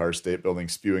of the Empire State Building,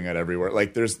 spewing out everywhere.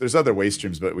 Like there's other waste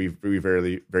streams, but we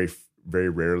very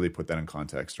rarely put that in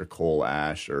context, or coal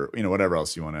ash, or whatever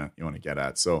else you want to get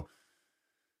at. So,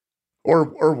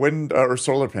 or wind or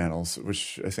solar panels,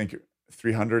 which I think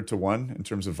 300 to 1 in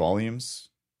terms of volumes.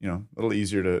 A little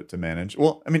easier to manage.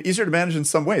 Well, I mean, easier to manage in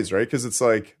some ways, right? Because it's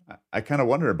like, I kind of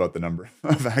wonder about the number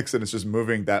of accidents just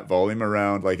moving that volume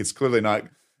around. Like, it's clearly not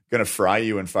going to fry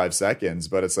you in 5 seconds,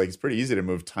 but it's like, it's pretty easy to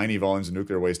move tiny volumes of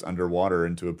nuclear waste underwater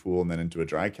into a pool and then into a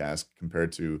dry cask,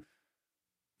 compared to,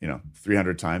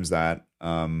 300 times that.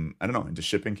 I don't know, into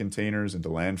shipping containers, into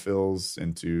landfills,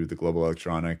 into the global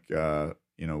electronic,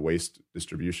 waste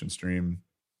distribution stream.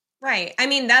 Right. I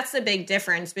mean, that's the big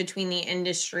difference between the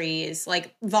industries.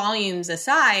 Like, volumes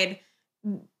aside,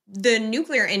 the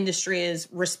nuclear industry is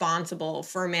responsible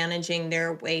for managing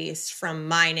their waste from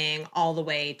mining all the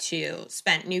way to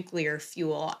spent nuclear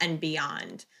fuel and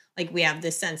beyond. Like, we have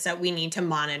this sense that we need to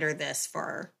monitor this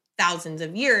for thousands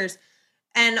of years.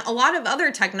 And a lot of other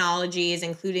technologies,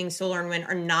 including solar and wind,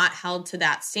 are not held to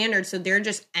that standard. So they're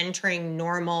just entering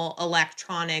normal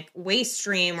electronic waste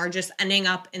stream, or just ending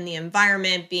up in the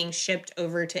environment, being shipped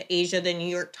over to Asia. The New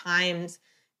York Times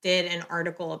did an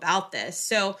article about this.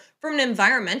 So from an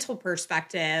environmental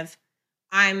perspective,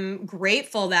 I'm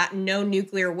grateful that no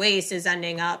nuclear waste is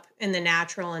ending up in the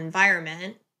natural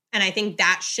environment. And I think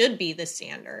that should be the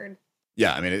standard.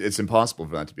 Yeah, I mean, it's impossible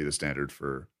for that to be the standard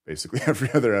for basically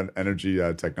every other energy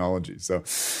technology. So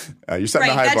you're setting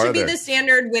a high bar there. That should be the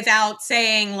standard, without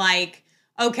saying like,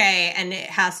 okay, and it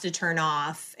has to turn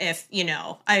off if,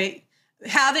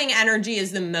 having energy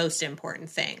is the most important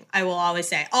thing. I will always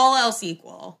say, all else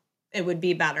equal, it would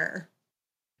be better.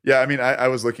 Yeah, I mean, I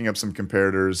was looking up some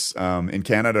comparators. In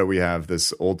Canada, we have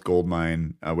this old gold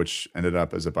mine, which ended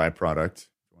up as a byproduct.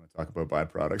 Talk about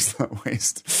byproducts, not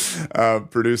waste,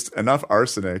 produced enough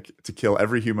arsenic to kill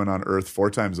every human on Earth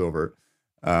 4 times over.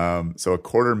 So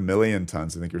 250,000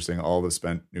 tons. I think you're saying all the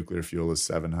spent nuclear fuel is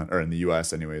 700, or in the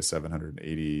U.S. anyway, is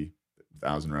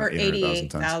 780,000, around 800,000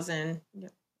 tons.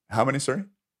 Yep. How many, sorry?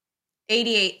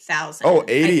 88,000. Oh,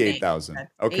 88,000.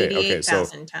 Okay. 88, So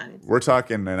tons. We're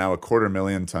talking now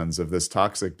 250,000 tons of this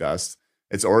toxic dust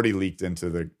It's already leaked into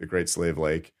the Great Slave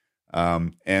Lake.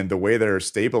 And the way they're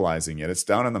stabilizing it, it's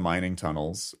down in the mining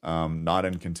tunnels, not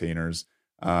in containers.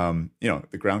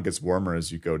 The ground gets warmer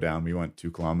as you go down. We went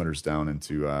 2 kilometers down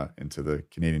into the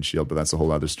Canadian Shield, but that's a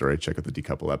whole other story. Check out the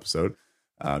Decouple episode,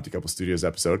 Decouple Studios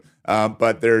episode.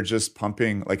 But they're just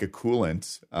pumping like a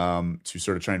coolant to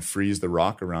sort of try and freeze the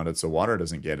rock around it so water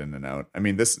doesn't get in and out. I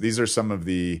mean, these are some of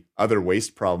the other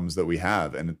waste problems that we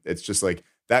have, and it's just like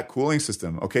that cooling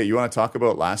system. Okay, you want to talk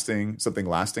about something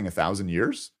lasting 1,000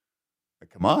 years? Like,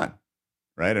 come on.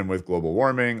 Right. And with global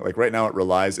warming, like right now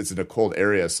it's in a cold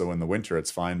area. So in the winter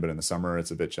it's fine, but in the summer it's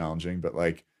a bit challenging. But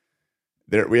like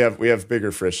we have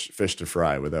bigger fish to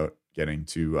fry without getting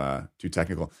too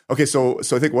technical. Okay. So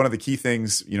I think one of the key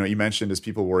things, you mentioned is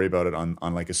people worry about it on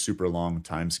like a super long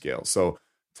time scale. So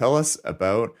tell us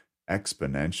about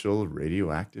exponential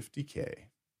radioactive decay.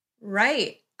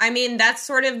 Right. I mean, that's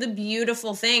sort of the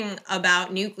beautiful thing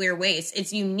about nuclear waste.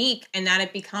 It's unique in that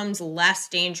it becomes less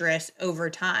dangerous over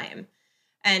time.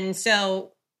 And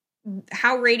so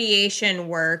how radiation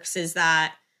works is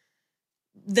that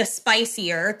the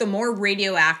spicier, the more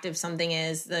radioactive something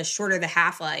is, the shorter the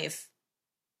half-life,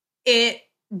 it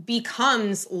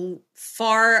becomes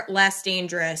far less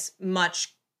dangerous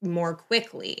much more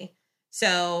quickly.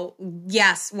 So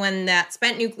yes, when that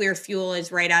spent nuclear fuel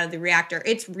is right out of the reactor,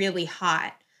 it's really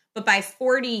hot. But by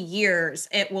 40 years,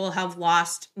 it will have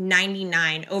lost over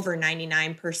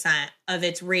 99% of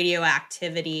its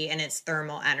radioactivity and its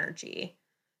thermal energy.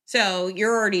 So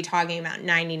you're already talking about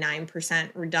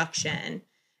 99% reduction.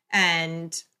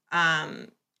 And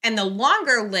the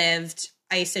longer lived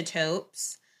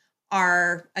isotopes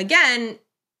are, again,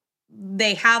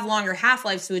 they have longer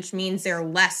half-lives, which means they're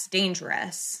less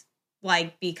dangerous,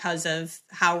 like because of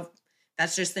how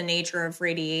that's just the nature of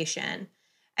radiation.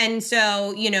 And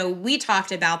so, we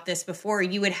talked about this before.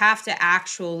 You would have to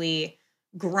actually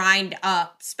grind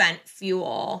up spent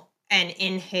fuel and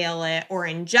inhale it or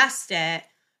ingest it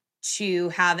to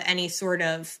have any sort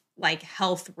of like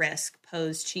health risk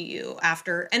posed to you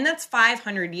after. And that's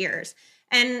 500 years.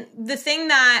 And the thing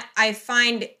that I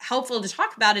find helpful to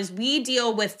talk about is we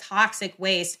deal with toxic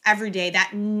waste every day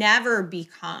that never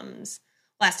becomes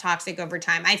less toxic over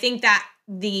time. I think that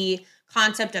the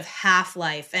concept of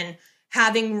half-life and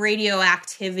having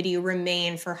radioactivity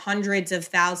remain for hundreds of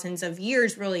thousands of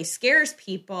years really scares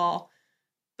people.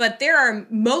 But there are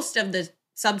most of the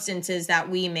substances that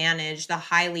we manage, the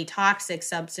highly toxic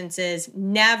substances,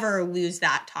 never lose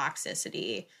that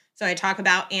toxicity. So I talk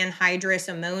about anhydrous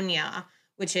ammonia,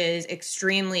 which is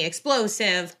extremely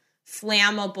explosive,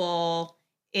 flammable,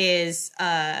 is,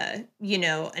 an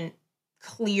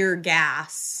clear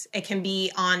gas. It can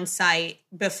be on site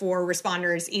before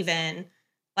responders even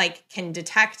can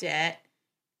detect it.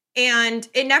 And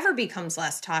it never becomes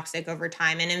less toxic over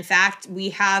time. And in fact, we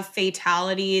have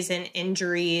fatalities and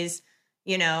injuries,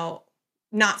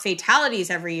 not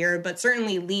fatalities every year, but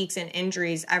certainly leaks and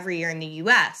injuries every year in the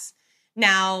US.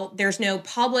 Now, there's no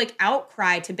public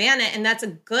outcry to ban it, and that's a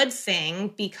good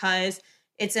thing because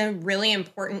it's a really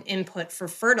important input for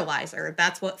fertilizer.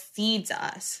 That's what feeds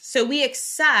us. So we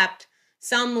accept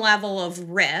some level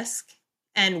of risk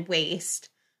and waste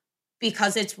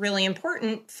because it's really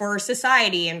important for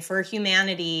society and for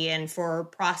humanity and for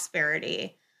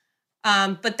prosperity.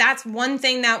 But that's one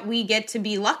thing that we get to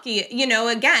be lucky.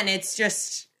 Again, it's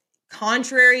just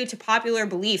contrary to popular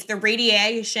belief. The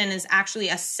radiation is actually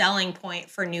a selling point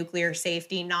for nuclear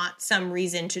safety, not some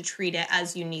reason to treat it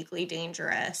as uniquely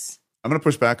dangerous. I'm going to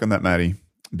push back on that, Maddie,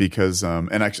 because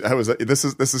and actually, this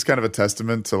is kind of a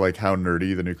testament to how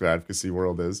nerdy the nuclear advocacy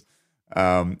world is.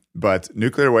 But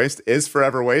nuclear waste is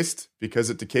forever waste because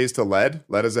it decays to lead.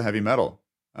 Lead is a heavy metal.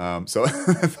 So I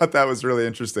thought that was really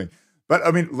interesting. But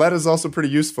I mean, lead is also pretty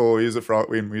useful. We use it for all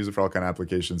kind of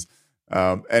applications.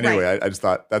 Anyway, right. I just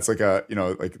thought that's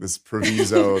this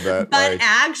proviso that. But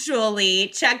actually,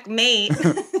 checkmate.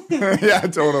 Yeah,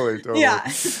 totally. Yeah.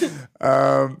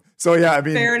 So yeah, I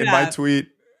mean,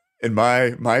 in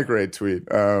my great tweet,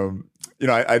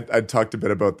 I talked a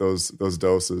bit about those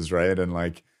doses, right,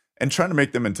 and trying to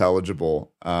make them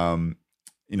intelligible,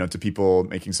 to people,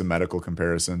 making some medical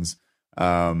comparisons.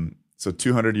 So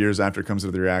 200 years after it comes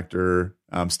into the reactor,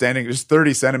 standing just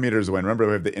 30 centimeters away. Remember,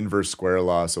 we have the inverse square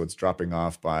law, so it's dropping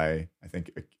off by, I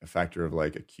think, a factor of a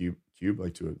cube,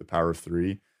 to the power of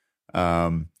 3.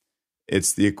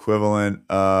 It's the equivalent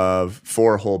of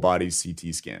 4 whole body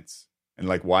CT scans. And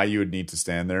why you would need to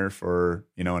stand there for,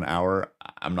 an hour,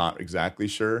 I'm not exactly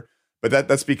sure. But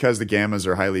that's because the gammas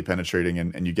are highly penetrating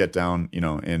and you get down,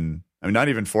 not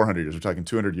even 400 years. We're talking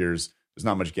 200 years. There's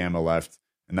not much gamma left.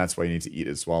 And that's why you need to eat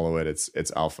it, swallow it. It's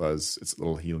alphas, it's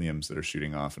little heliums that are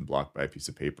shooting off and blocked by a piece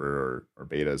of paper, or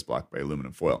betas blocked by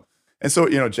aluminum foil. And so,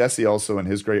 Jesse also in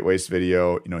his Great Waste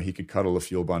video, he could cuddle a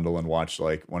fuel bundle and watch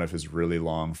like one of his really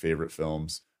long favorite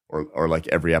films, or like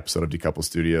every episode of Decouple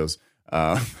Studios.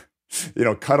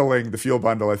 Cuddling the fuel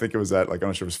bundle, I think it was at like, I'm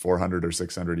not sure if it was 400 or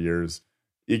 600 years.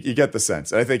 You get the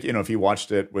sense. And I think, if he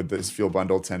watched it with this fuel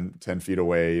bundle 10 feet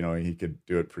away, he could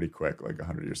do it pretty quick, like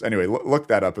 100 years. Anyway, look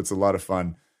that up. It's a lot of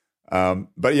fun.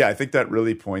 But yeah, I think that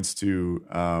really points to,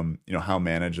 how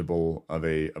manageable of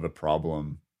a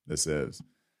problem this is.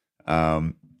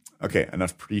 Okay,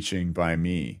 enough preaching by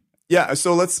me. Yeah,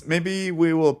 so maybe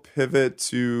we will pivot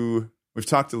to, we've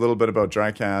talked a little bit about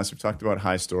DryCast. We've talked about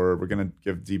High Store. We're going to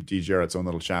give Deep DGR its own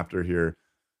little chapter here.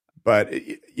 But,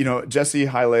 Jesse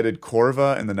highlighted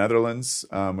Corva in the Netherlands,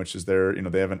 which is they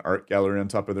have an art gallery on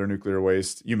top of their nuclear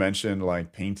waste. You mentioned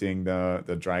like painting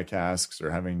the dry casks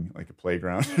or having like a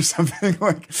playground or something.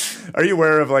 Like, are you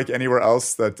aware of like anywhere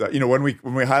else that, when we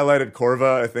highlighted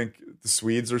Corva, I think the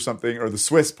Swedes or something, or the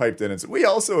Swiss piped in and said, we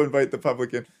also invite the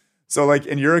public in. So like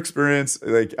in your experience,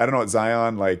 like, I don't know, at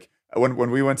Zion, like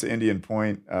when we went to Indian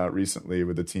Point recently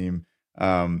with the team,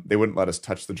 they wouldn't let us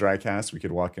touch the dry cast. We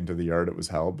could walk into the yard. It was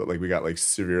hell, but like we got like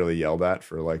severely yelled at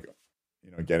for like,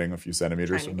 getting a few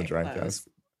centimeters from the dry cast.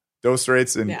 Dose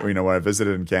rates when I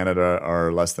visited in Canada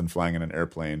are less than flying in an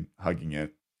airplane, hugging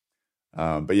it.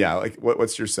 But yeah, like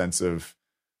what's your sense of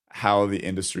how the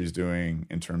industry is doing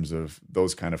in terms of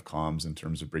those kind of comms, in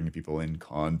terms of bringing people in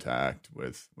contact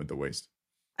with the waste?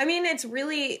 I mean, it's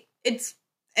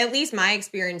at least my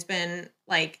experience been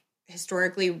like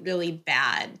historically really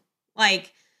bad.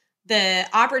 Like the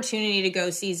opportunity to go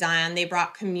see Zion, they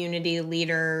brought community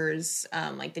leaders,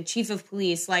 like the chief of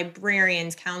police,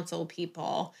 librarians, council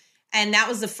people. And that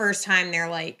was the first time they're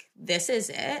like, this is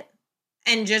it.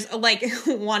 And just like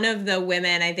one of the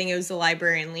women, I think it was the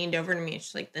librarian, leaned over to me and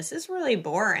she's like, this is really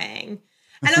boring.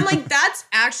 And I'm like, that's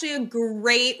actually a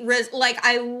great risk. Like,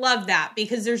 I love that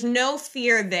because there's no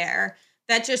fear there.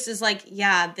 That just is like,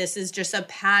 yeah, this is just a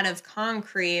pad of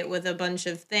concrete with a bunch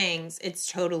of things. It's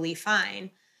totally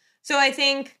fine. So I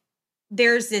think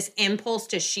there's this impulse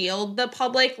to shield the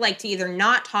public, like to either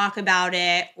not talk about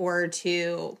it or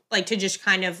to just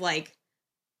kind of like,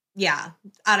 yeah,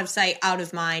 out of sight, out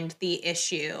of mind, the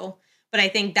issue. But I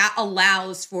think that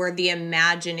allows for the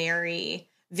imaginary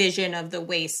vision of the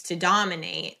waste to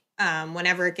dominate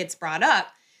whenever it gets brought up.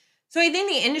 So I think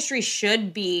the industry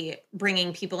should be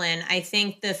bringing people in. I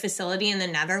think the facility in the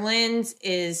Netherlands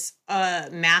is a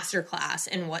masterclass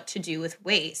in what to do with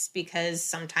waste because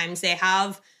sometimes they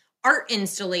have art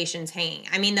installations hanging.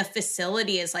 I mean, the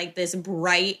facility is like this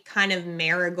bright kind of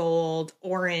marigold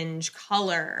orange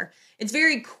color. It's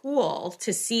very cool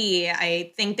to see.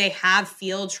 I think they have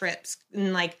field trips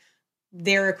and like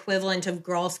their equivalent of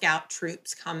Girl Scout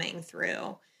troops coming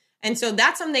through. And so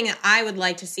that's something that I would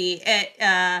like to see.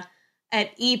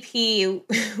 At EP,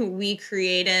 we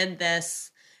created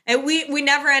this, and we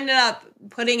never ended up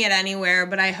putting it anywhere,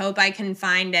 but I hope I can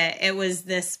find it. It was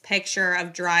this picture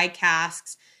of dry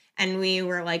casks, and we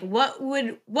were like, what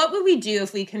would we do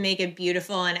if we could make it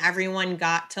beautiful? And everyone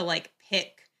got to like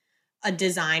pick a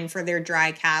design for their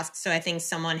dry casks. So I think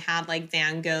someone had like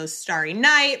Van Gogh's Starry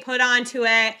Night put onto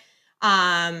it.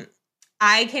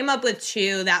 I came up with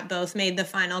two that both made the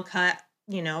final cut,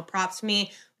 props to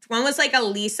me. One was like a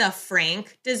Lisa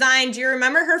Frank design. Do you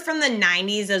remember her from the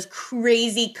 90s? Those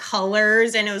crazy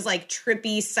colors, and it was like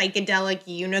trippy psychedelic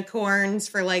unicorns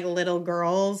for like little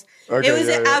girls. Okay, it was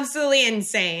absolutely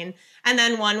insane. And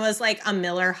then one was like a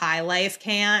Miller High Life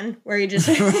can where you just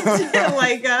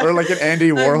like or like an Andy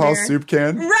Warhol soup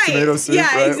can, right? Tomato soup,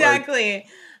 yeah, right? Exactly. Like,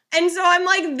 and so I'm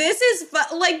like, this is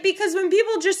like, because when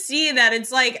people just see that,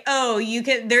 it's like, oh,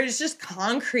 there's just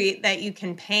concrete that you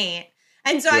can paint.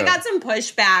 And so I got some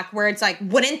pushback where it's like,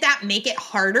 wouldn't that make it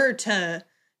harder to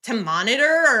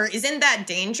monitor, or isn't that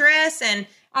dangerous? And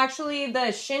actually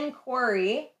the Shin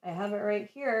Quarry, I have it right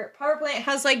here, power plant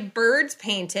has like birds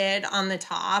painted on the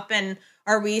top. And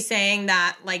are we saying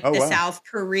that like South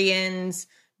Koreans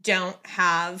don't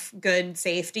have good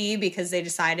safety because they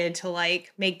decided to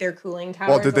like make their cooling towers?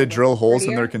 Well, did they drill holes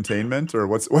in their containment, or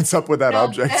what's up with that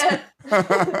object?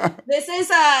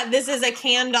 This is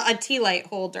a tea light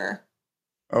holder.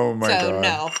 Oh my God. So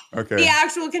no. Okay. The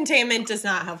actual containment does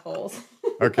not have holes.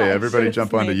 Okay, everybody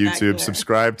jump onto YouTube,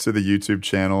 subscribe to the YouTube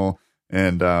channel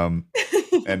and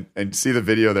and see the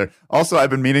video there. Also, I've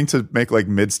been meaning to make like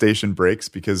mid-station breaks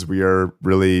because we are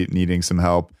really needing some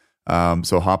help.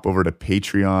 So hop over to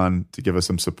Patreon to give us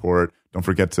some support. Don't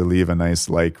forget to leave a nice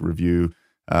review,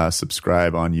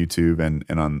 subscribe on YouTube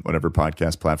and on whatever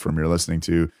podcast platform you're listening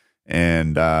to.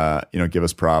 and give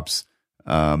us props,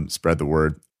 spread the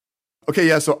word. Okay,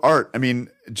 yeah. So art. I mean,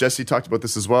 Jesse talked about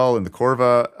this as well in the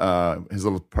Corva, his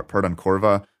little part on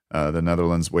Corva, the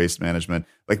Netherlands waste management.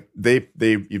 Like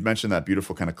you've mentioned that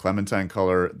beautiful kind of clementine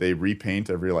color. They repaint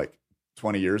every like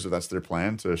 20 years, or that's their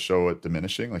plan, to show it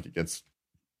diminishing, like it gets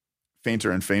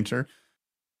fainter and fainter.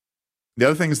 The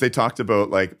other thing is they talked about,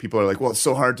 like, people are like, well, it's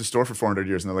so hard to store for 400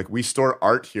 years. And they're like, we store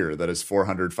art here that is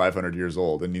 400, 500 years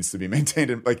old and needs to be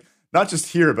maintained. And like, not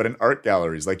just here, but in art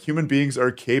galleries. Like, human beings are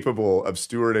capable of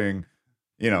stewarding,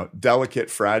 delicate,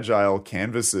 fragile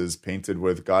canvases painted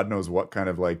with God knows what kind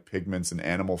of like pigments and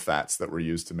animal fats that were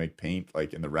used to make paint,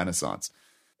 like in the Renaissance.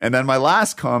 And then my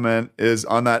last comment is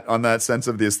on that sense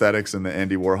of the aesthetics and the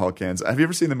Andy Warhol cans. Have you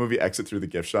ever seen the movie Exit Through the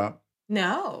Gift Shop?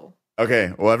 No.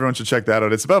 Okay, well, everyone should check that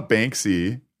out. It's about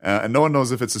Banksy, and no one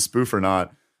knows if it's a spoof or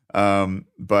not.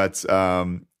 But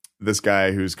this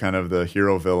guy who's kind of the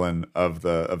hero villain of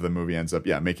the movie ends up,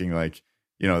 making like,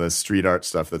 the street art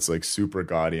stuff that's like super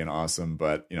gaudy and awesome.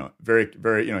 But very,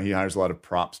 very, he hires a lot of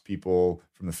props people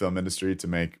from the film industry to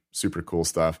make super cool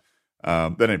stuff.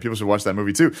 Then people should watch that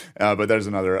movie too. But there's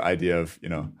another idea of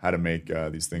how to make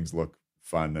these things look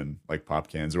fun and like pop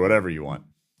cans or whatever you want.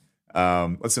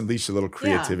 Let's unleash a little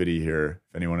creativity here.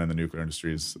 If anyone in the nuclear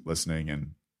industry is listening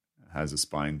and has a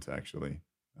spine to actually,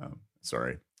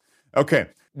 sorry. Okay.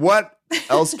 What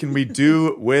else can we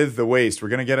do with the waste? We're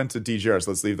going to get into DGR,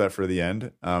 so let's leave that for the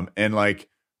end. And like,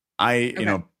 I'm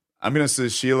going to say,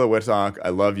 Sheila Whittock, I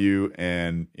love you.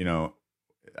 And,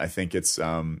 I think it's,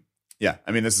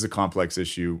 this is a complex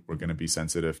issue. We're going to be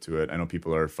sensitive to it. I know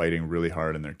people are fighting really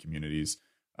hard in their communities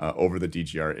over the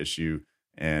DGR issue.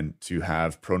 And to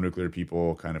have pro-nuclear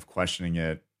people kind of questioning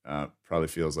it probably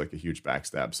feels like a huge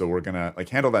backstab. So we're going to like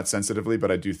handle that sensitively.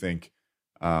 But I do think,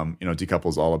 Decouple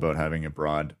is all about having a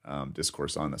broad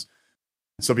discourse on this.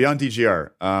 So beyond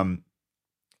DGR,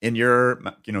 in your,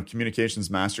 communications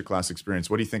masterclass experience,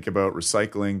 what do you think about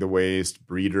recycling the waste,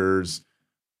 breeders,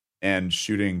 and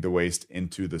shooting the waste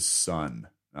into the sun?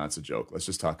 No, that's a joke. Let's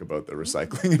just talk about the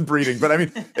recycling and breeding. But I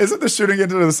mean, isn't the shooting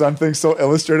into the sun thing so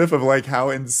illustrative of like how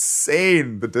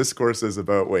insane the discourse is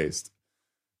about waste?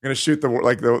 I'm going to shoot the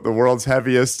world's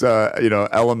heaviest,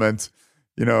 element,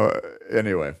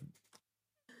 anyway.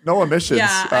 No emissions.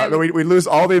 Yeah, we lose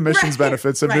all the emissions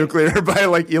benefits of nuclear by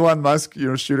like Elon Musk,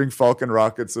 shooting Falcon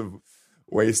rockets of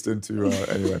waste into,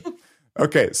 anyway.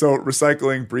 Okay, so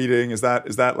recycling, breeding, is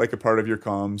that like a part of your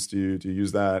comms? Do you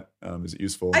use that? Is it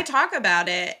useful? I talk about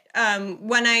it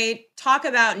when I talk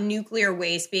about nuclear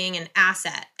waste being an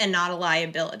asset and not a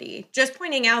liability. Just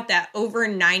pointing out that over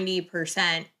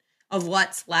 90% of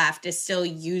what's left is still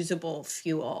usable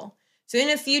fuel. So in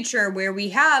a future where we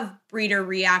have breeder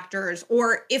reactors,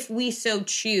 or if we so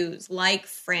choose, like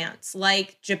France,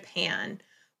 like Japan,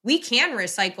 we can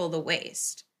recycle the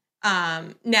waste.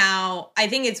 Now, I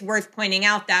think it's worth pointing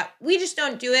out that we just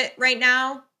don't do it right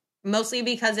now, mostly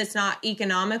because it's not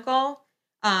economical,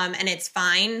 and it's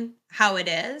fine how it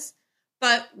is.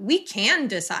 But we can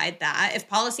decide that if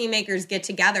policymakers get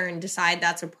together and decide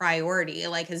that's a priority,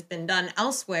 like has been done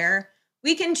elsewhere,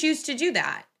 we can choose to do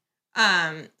that.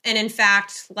 And in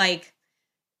fact, like,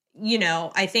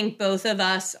 I think both of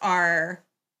us are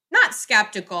not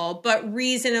skeptical, but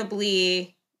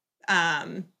reasonably,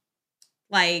 I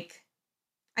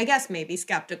guess maybe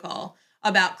skeptical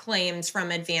about claims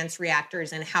from advanced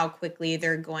reactors and how quickly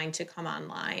they're going to come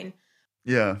online.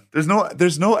 Yeah, there's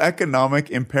no economic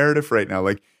imperative right now.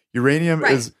 Like, uranium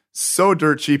is so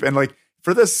dirt cheap, and like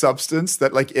for this substance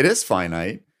that like it is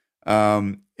finite.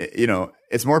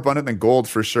 It's more abundant than gold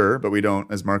for sure, but we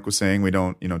don't, as Mark was saying, we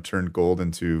don't turn gold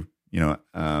into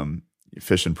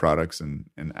fission products and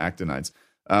actinides.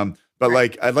 But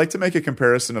like, I'd like to make a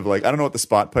comparison of like, I don't know what the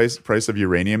spot price of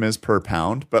uranium is per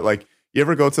pound, but like, you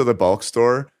ever go to the bulk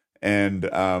store and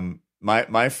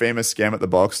my famous scam at the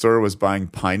bulk store was buying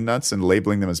pine nuts and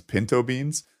labeling them as pinto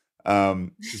beans.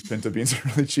 Because pinto beans are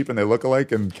really cheap and they look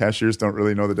alike, and cashiers don't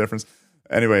really know the difference.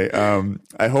 Anyway,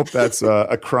 I hope that's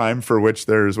a crime for which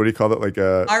there's, what do you call it? Like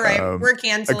all right, we're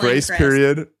canceling a grace Chris.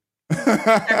 Period.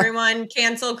 Everyone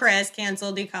cancel Chris,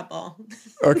 cancel Decouple.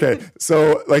 Okay.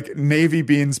 So like navy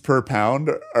beans per pound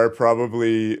are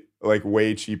probably like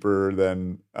way cheaper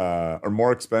than, or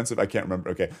more expensive. I can't remember.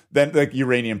 Okay. Then like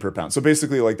uranium per pound. So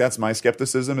basically like that's my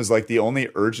skepticism, is like the only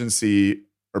urgency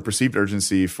or perceived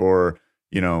urgency for,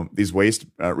 these waste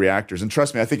reactors. And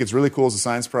trust me, I think it's really cool as a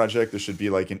science project. There should be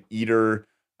like an eater,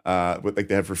 with like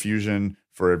they have for fusion,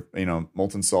 for,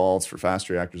 molten salts, for fast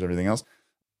reactors, everything else.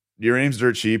 Uranium's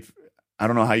dirt cheap. I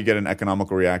don't know how you get an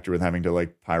economical reactor with having to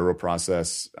like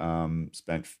pyroprocess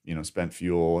spent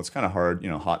fuel. It's kind of hard,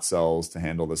 hot cells to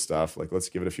handle this stuff. Like, let's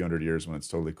give it a few hundred years when it's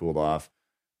totally cooled off.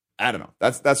 I don't know.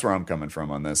 That's where I'm coming from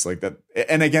on this. Like that,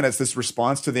 and again, it's this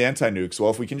response to the anti-nukes.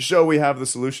 Well, if we can show we have the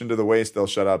solution to the waste, they'll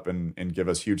shut up and give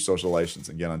us huge social license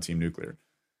and get on Team Nuclear.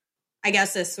 I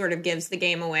guess this sort of gives the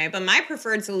game away, but my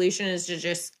preferred solution is to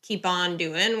just keep on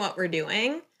doing what we're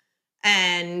doing.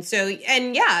 So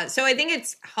I think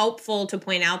it's helpful to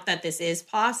point out that this is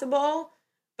possible,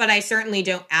 but I certainly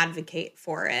don't advocate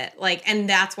for it. And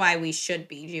that's why we should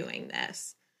be doing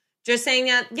this. Just saying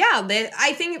that,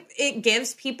 I think it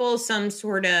gives people some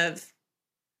sort of,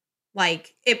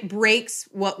 it breaks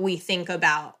what we think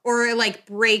about, or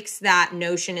breaks that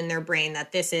notion in their brain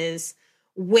that this is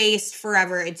waste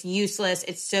forever. It's useless.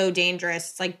 It's so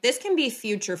dangerous. It's this can be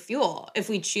future fuel if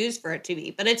we choose for it to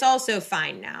be, but it's also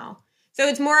fine now. So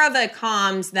it's more of a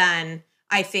comms than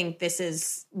I think this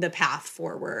is the path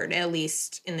forward, at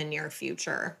least in the near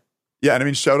future. Yeah, and I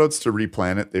mean, shout outs to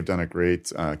Replanet. They've done a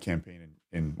great campaign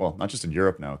in not just in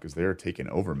Europe now, because they're taking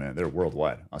over, man. They're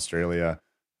worldwide, Australia,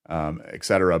 et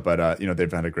cetera. But,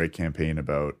 they've had a great campaign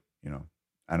about,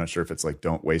 I'm not sure if it's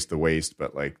don't waste the waste,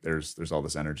 but there's all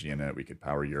this energy in it. We could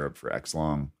power Europe for X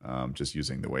long, just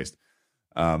using the waste.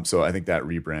 So I think that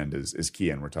rebrand is key.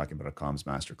 And we're talking about a comms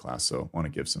masterclass. So I want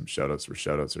to give some shout outs where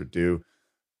shout outs are due.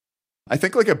 I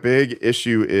think a big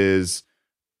issue is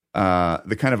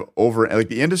the kind of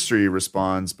the industry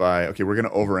responds by, okay, we're going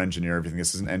to over engineer everything.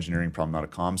 This is an engineering problem, not a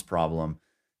comms problem.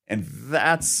 And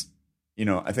that's,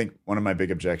 I think one of my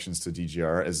big objections to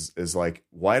DGR is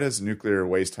why does nuclear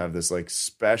waste have this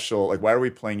special, why are we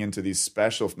playing into these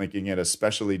special, making it a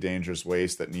specially dangerous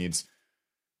waste that needs,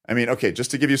 okay,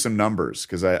 just to give you some numbers,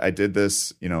 because I did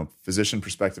this, physician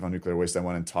perspective on nuclear waste. I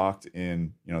went and talked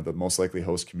in, the most likely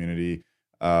host community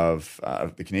of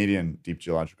the Canadian Deep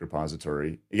Geologic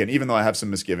Repository. Again, even though I have some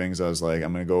misgivings, I was like,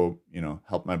 I'm going to go,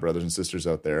 help my brothers and sisters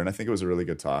out there. And I think it was a really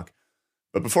good talk.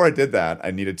 But before I did that,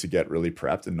 I needed to get really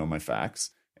prepped and know my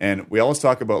facts. And we always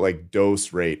talk about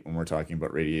dose rate when we're talking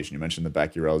about radiation. You mentioned the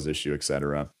Becquerel's issue, et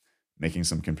cetera, making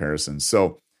some comparisons.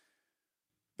 So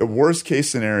the worst case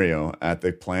scenario at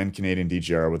the planned Canadian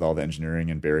DGR, with all the engineering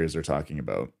and barriers they're talking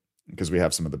about, because we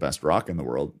have some of the best rock in the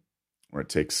world, where it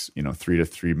takes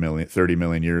 30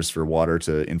 million years for water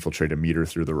to infiltrate a meter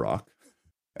through the rock.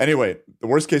 Anyway, the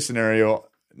worst case scenario,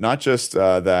 not just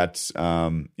that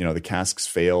the casks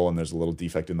fail and there's a little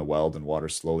defect in the weld and water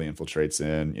slowly infiltrates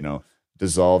in,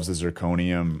 dissolves the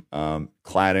zirconium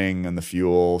cladding and the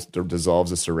fuel,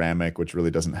 dissolves the ceramic, which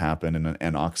really doesn't happen in an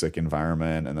anoxic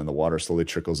environment, and then the water slowly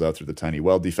trickles out through the tiny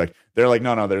weld defect. They're like,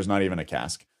 no, there's not even a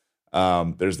cask.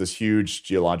 There's this huge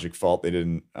geologic fault they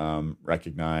didn't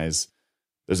recognize.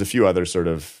 There's a few other sort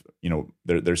of,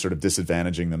 they're sort of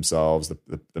disadvantaging themselves.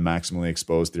 The maximally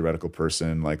exposed theoretical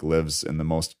person lives in the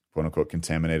most quote unquote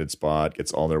contaminated spot,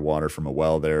 gets all their water from a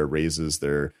well there, raises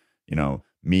their,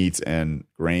 meat and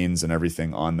grains and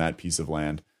everything on that piece of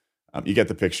land. You get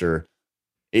the picture.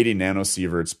 80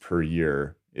 nanosieverts per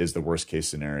year is the worst case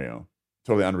scenario.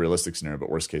 Totally unrealistic scenario,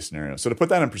 but worst case scenario. So to put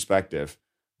that in perspective,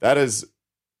 that is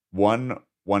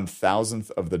 1/1000th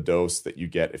of the dose that you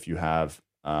get if you have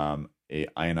a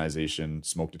ionization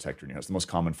smoke detector in your house, the most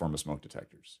common form of smoke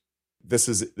detectors. This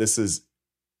is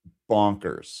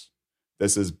bonkers.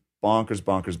 This is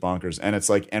bonkers. And it's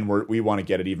and we want to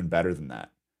get it even better than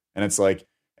that. And it's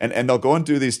and they'll go and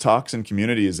do these talks in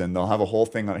communities, and they'll have a whole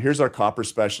thing on, here's our copper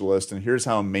specialist, and here's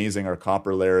how amazing our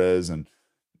copper layer is. And,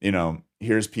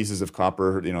 here's pieces of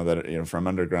copper, that, from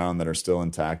underground that are still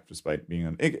intact despite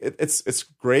being, it's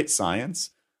great science.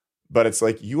 But it's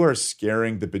you are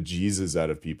scaring the bejesus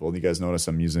out of people. You guys notice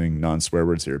I'm using non-swear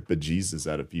words here.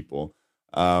 Bejesus out of people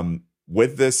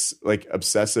with this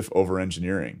obsessive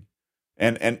over-engineering.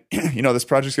 And this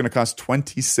project's going to cost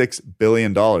 $26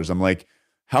 billion. I'm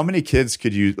how many kids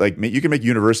could you you can make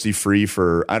university free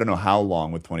for I don't know how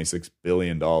long with $26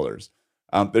 billion.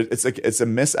 It's a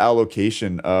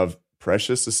misallocation of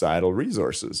precious societal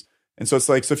resources. And so it's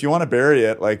so if you want to bury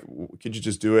it, could you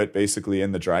just do it basically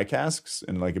in the dry casks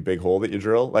in a big hole that you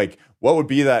drill? What would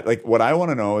be that? What I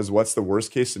want to know is what's the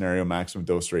worst case scenario maximum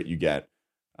dose rate you get?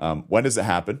 When does it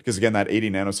happen? Because again, that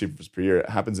 80 nanosieverts per year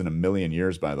happens in 1 million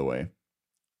years, by the way.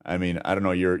 I mean, I don't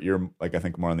know. You're I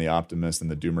think more on the optimist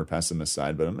and the doomer pessimist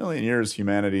side, but 1 million years,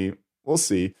 humanity, we'll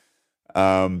see.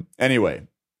 Anyway,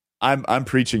 I'm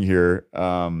preaching here.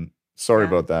 Sorry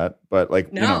about that, but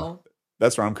no.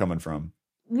 That's where I'm coming from.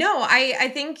 No,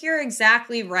 I think you're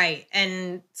exactly right.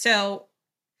 And so,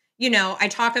 I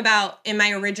talk about in my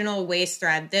original waste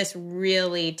thread, this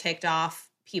really ticked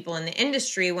off people in the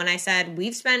industry when I said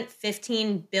we've spent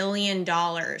 $15 billion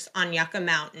on Yucca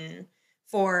Mountain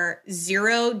for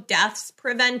 0 deaths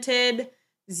prevented,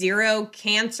 0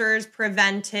 cancers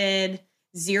prevented,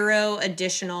 0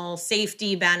 additional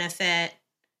safety benefit.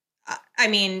 I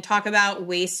mean, talk about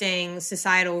wasting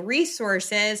societal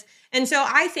resources. And so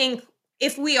I think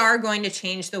if we are going to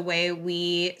change the way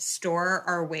we store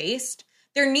our waste,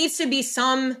 there needs to be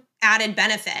some added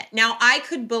benefit. Now, I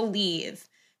could believe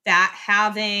that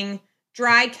having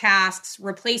dry casks,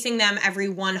 replacing them every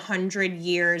 100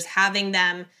 years, having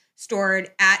them stored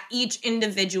at each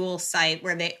individual site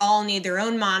where they all need their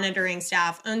own monitoring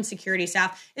staff, own security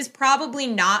staff, is probably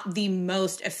not the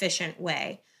most efficient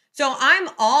way. So I'm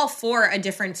all for a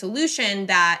different solution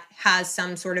that has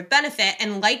some sort of benefit,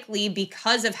 and likely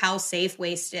because of how safe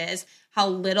waste is, how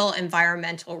little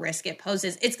environmental risk it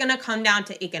poses, it's going to come down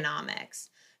to economics.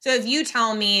 So if you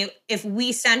tell me if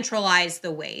we centralize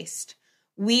the waste,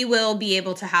 we will be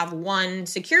able to have 1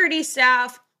 security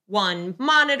staff, 1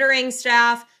 monitoring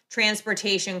staff,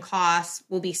 transportation costs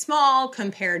will be small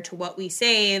compared to what we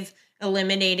save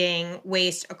eliminating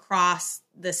waste across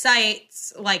the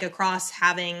sites, like across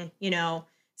having,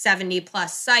 70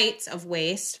 plus sites of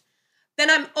waste, then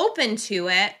I'm open to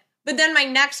it. But then my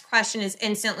next question is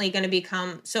instantly going to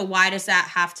become, so why does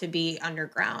that have to be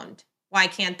underground? Why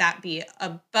can't that be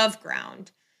above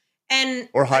ground? And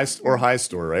or high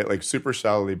store, right? Like super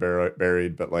shallowly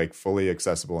buried, but like fully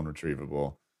accessible and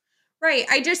retrievable. Right.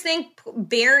 I just think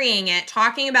burying it,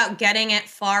 talking about getting it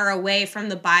far away from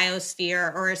the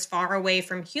biosphere or as far away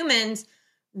from humans,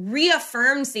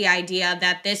 reaffirms the idea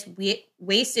that this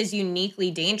waste is uniquely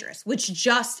dangerous, which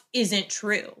just isn't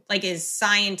true, like is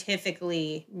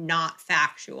scientifically not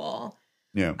factual.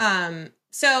 Yeah.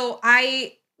 So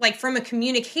I, like, from a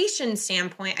communication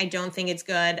standpoint, I don't think it's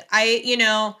good.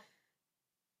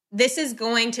 This is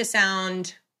going to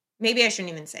sound... Maybe I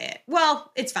shouldn't even say it.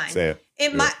 Well, it's fine. Say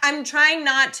it. I'm trying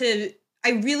not to, I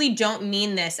really don't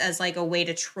mean this as like a way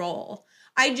to troll.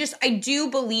 I do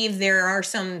believe there are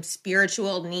some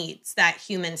spiritual needs that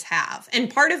humans have.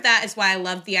 And part of that is why I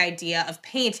love the idea of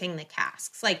painting the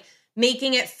casks, like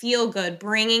making it feel good,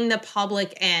 bringing the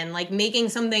public in, like making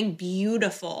something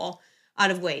beautiful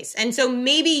out of waste. And so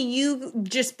maybe you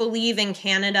just believe in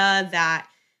Canada that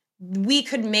we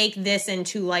could make this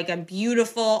into like a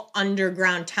beautiful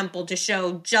underground temple to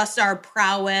show just our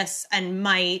prowess and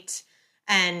might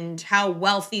and how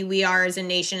wealthy we are as a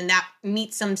nation, and that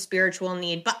meets some spiritual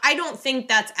need. But I don't think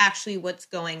that's actually what's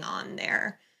going on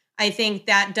there. I think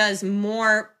that does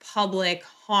more public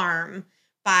harm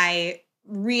by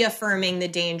reaffirming the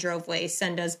danger of waste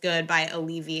than does good by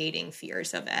alleviating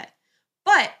fears of it.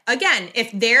 But again,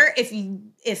 if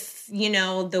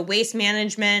the waste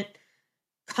management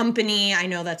company, I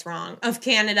know that's wrong, of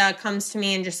Canada comes to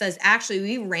me and just says, actually,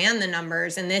 we ran the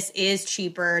numbers and this is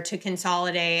cheaper to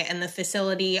consolidate, and the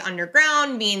facility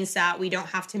underground means that we don't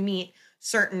have to meet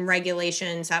certain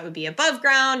regulations that would be above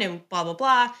ground and blah, blah,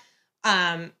 blah,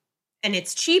 and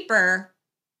it's cheaper,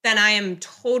 then I am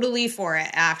totally for it,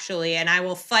 actually. And I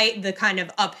will fight the kind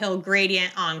of uphill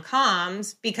gradient on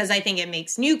comms because I think it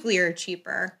makes nuclear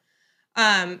cheaper.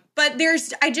 But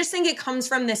I just think it comes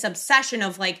from this obsession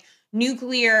of like,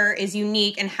 nuclear is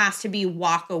unique and has to be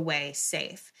walk away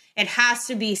safe. It has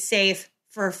to be safe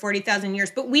for 40,000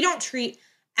 years, but we don't treat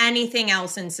anything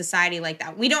else in society like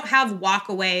that. We don't have walk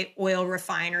away oil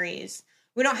refineries.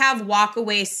 We don't have walk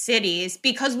away cities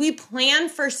because we plan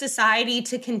for society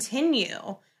to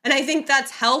continue. And I think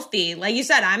that's healthy. Like you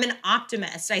said, I'm an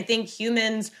optimist. I think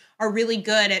humans are really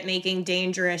good at making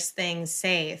dangerous things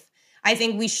safe. I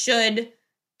think we should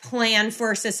plan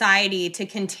for society to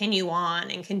continue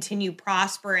on and continue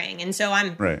prospering. And so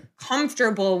I'm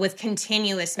comfortable with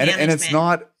continuous management.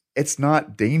 And it's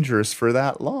not dangerous for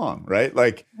that long, right?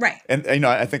 Like, right. And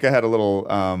I think I had a little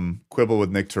quibble with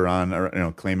Nick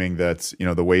Turan, claiming that,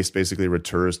 the waste basically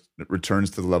returns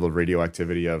to the level of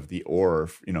radioactivity of the ore,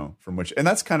 from which, and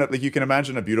that's kind of like, you can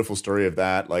imagine a beautiful story of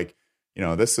that. Like,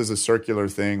 this is a circular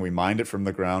thing. We mine it from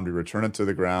the ground. We return it to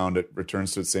the ground. It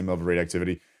returns to its same level of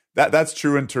radioactivity. That's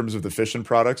true in terms of the fission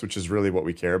products, which is really what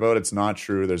we care about. It's not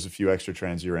true. There's a few extra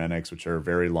transuranics, which are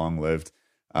very long-lived.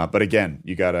 But again,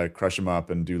 you got to crush them up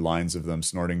and do lines of them,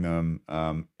 snorting them,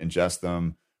 ingest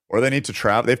them, or they need to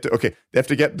travel. They have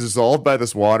to get dissolved by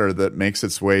this water that makes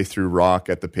its way through rock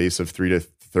at the pace of 3 to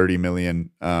 30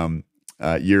 million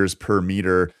years per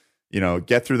meter.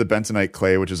 Get through the bentonite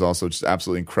clay, which is also just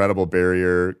absolutely incredible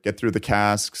barrier, get through the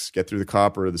casks, get through the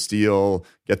copper, the steel,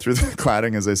 get through the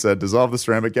cladding, as I said, dissolve the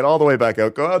ceramic, get all the way back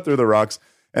out, go out through the rocks.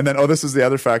 And then, this is the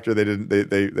other factor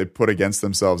they put against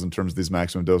themselves in terms of these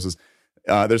maximum doses.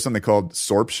 There's something called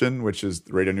sorption, which is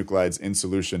the radionuclides in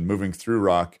solution moving through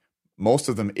rock. Most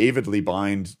of them avidly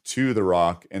bind to the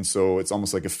rock, and so it's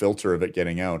almost like a filter of it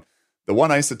getting out. The one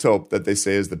isotope that they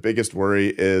say is the biggest worry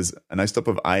is an isotope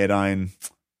of iodine,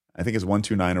 I think it's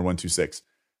 129 or 126.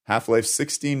 Half-life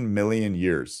 16 million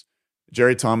years.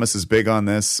 Jerry Thomas is big on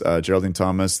this. Geraldine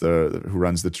Thomas, who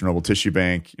runs the Chernobyl Tissue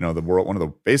Bank,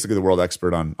 basically the world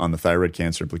expert on the thyroid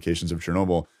cancer implications of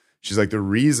Chernobyl. She's like, the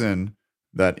reason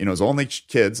that, it's only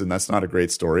kids, and that's not a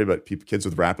great story, but kids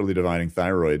with rapidly dividing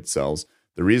thyroid cells,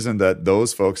 the reason that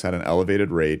those folks had an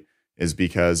elevated rate is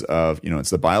because of, it's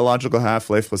the biological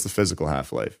half-life plus the physical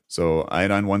half-life. So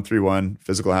iodine 131,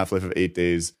 physical half-life of 8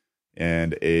 days,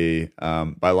 and a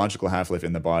biological half-life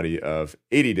in the body of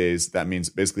 80 days. That means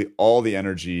basically all the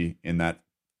energy in that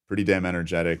pretty damn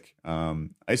energetic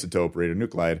isotope,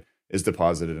 radionuclide, is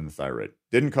deposited in the thyroid.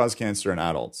 Didn't cause cancer in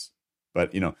adults,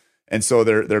 but, and so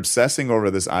they're obsessing over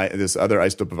this other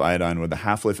isotope of iodine with a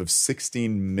half-life of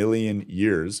 16 million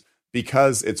years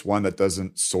because it's one that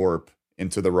doesn't sorp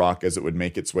into the rock as it would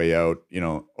make its way out,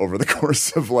 over the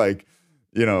course of I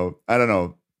don't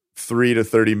know, 3 to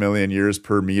 30 million years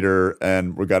per meter.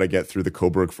 And we got to get through the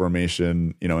Coburg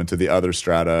Formation, into the other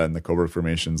strata. And the Coburg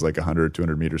Formation's like 100,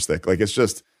 200 meters thick. Like, it's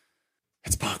bonkers.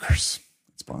 It's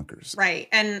bonkers. Right.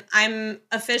 And I'm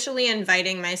officially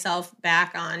inviting myself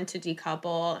back on to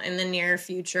Decouple in the near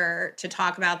future to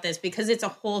talk about this because it's a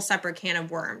whole separate can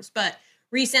of worms. But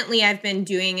recently, I've been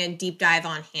doing a deep dive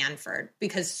on Hanford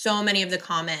because so many of the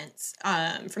comments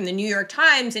from the New York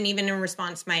Times and even in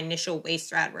response to my initial waste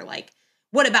thread were like,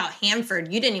 what about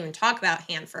Hanford? You didn't even talk about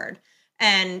Hanford.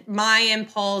 And my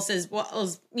impulse is,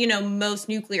 most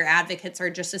nuclear advocates are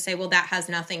just to say, well, that has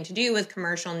nothing to do with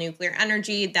commercial nuclear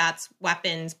energy. That's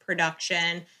weapons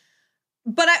production.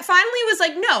 But I finally was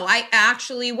like, no, I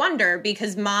actually wonder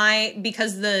because what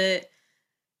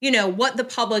the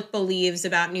public believes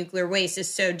about nuclear waste is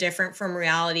so different from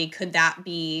reality. Could that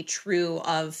be true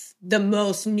of the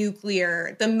most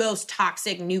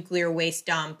toxic nuclear waste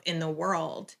dump in the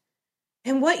world?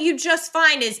 And what you just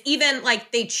find is even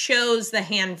they chose the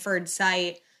Hanford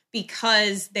site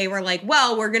because they were like,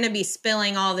 well, we're going to be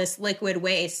spilling all this liquid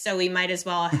waste, so we might as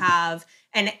well have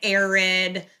an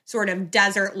arid sort of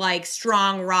desert-like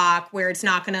strong rock where it's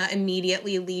not going to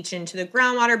immediately leach into the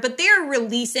groundwater. But they're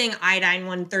releasing iodine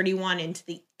 131 into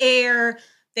the air.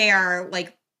 They are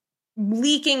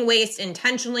leaking waste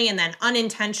intentionally and then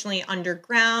unintentionally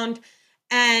underground.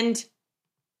 And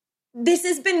this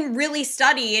has been really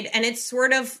studied, and it's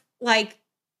sort of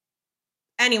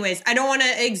anyways, I don't want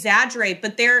to exaggerate,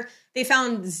 but they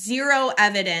found zero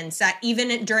evidence that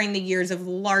even during the years of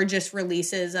largest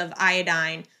releases of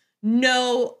iodine,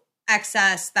 no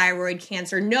excess thyroid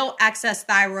cancer, no excess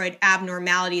thyroid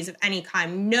abnormalities of any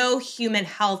kind, no human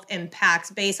health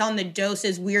impacts based on the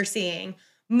doses we're seeing.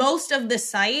 Most of the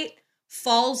site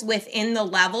falls within the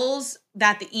levels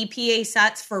that the EPA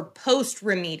sets for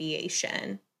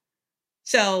post-remediation.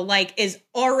 So, is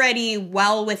already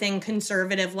well within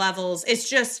conservative levels. It's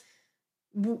just,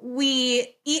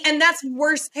 and that's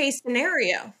worst case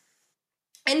scenario.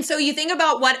 And so you think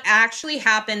about what actually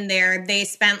happened there. They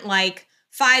spent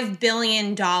 $5 billion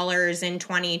in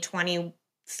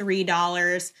 2023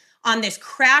 on this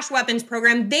crash weapons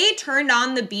program. They turned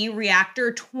on the B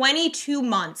reactor 22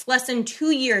 months, less than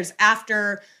 2 years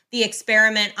after the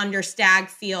experiment under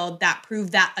Stagfield that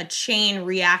proved that a chain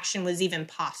reaction was even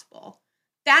possible.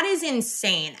 That is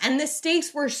insane. And the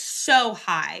stakes were so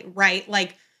high,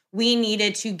 right? We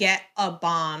needed to get a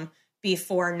bomb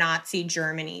before Nazi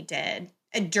Germany did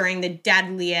during the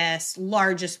deadliest,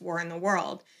 largest war in the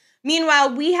world.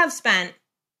 Meanwhile, we have spent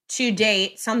to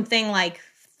date something like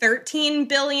 $13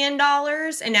 billion,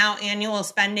 and now annual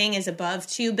spending is above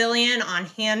 $2 billion on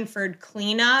Hanford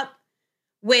cleanup,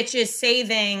 which is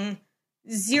saving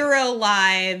 0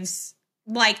 lives.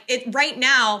 Right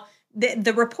now,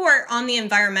 the report on the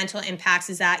environmental impacts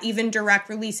is that even direct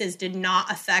releases did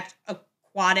not affect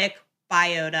aquatic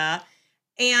biota.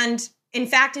 And in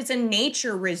fact, it's a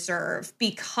nature reserve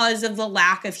because of the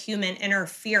lack of human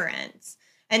interference.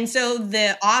 And so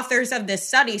the authors of this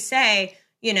study say,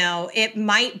 it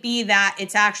might be that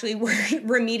it's actually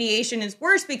remediation is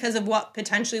worse because of what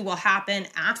potentially will happen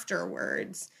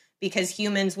afterwards, because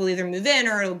humans will either move in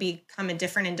or it'll become a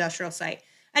different industrial site.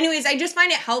 Anyways, I just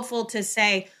find it helpful to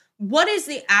say, what is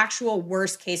the actual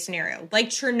worst case scenario? Like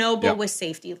Chernobyl with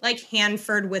safety, like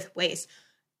Hanford with waste,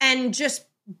 and just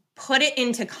put it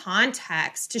into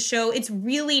context to show it's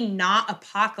really not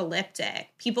apocalyptic.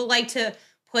 People like to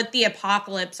put the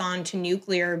apocalypse onto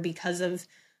nuclear because of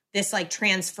this like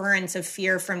transference of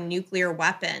fear from nuclear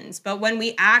weapons. But when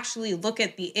we actually look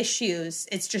at the issues,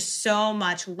 it's just so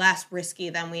much less risky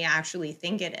than we actually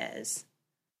think it is.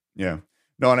 Yeah.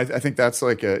 No, and I think that's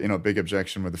like a big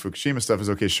objection with the Fukushima stuff is,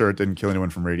 okay, sure, it didn't kill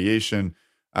anyone from radiation,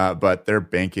 but they're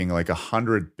banking like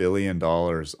 $100 billion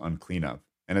on cleanup.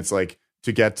 And it's like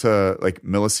to get to like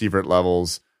millisievert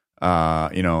levels,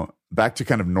 back to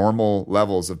kind of normal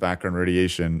levels of background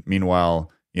radiation. Meanwhile,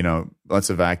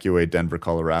 let's evacuate Denver,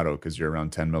 Colorado, because you're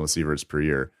around 10 millisieverts per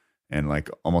year. And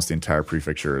like almost the entire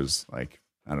prefecture is like,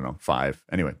 I don't know, 5.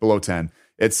 Anyway, below 10.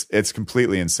 It's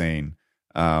completely insane.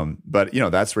 But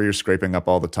that's where you're scraping up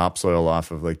all the topsoil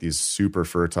off of like these super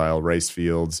fertile rice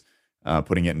fields,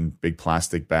 putting it in big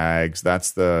plastic bags.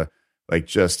 That's I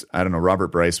don't know, Robert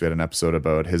Bryce, we had an episode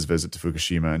about his visit to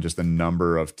Fukushima and just the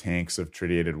number of tanks of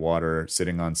tritiated water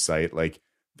sitting on site. Like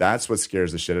that's what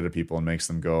scares the shit out of people and makes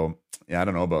them go, yeah, I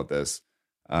don't know about this.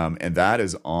 And that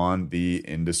is on the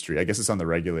industry. I guess it's on the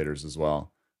regulators as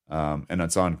well. And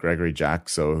it's on Gregory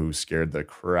Jackso, who scared the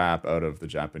crap out of the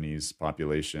Japanese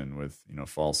population with,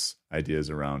 false ideas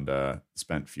around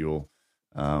spent fuel.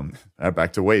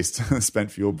 Back to waste,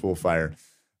 spent fuel pool fire.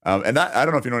 And that, I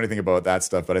don't know if you know anything about that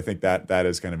stuff, but I think that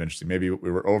is kind of interesting. Maybe we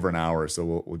were over an hour,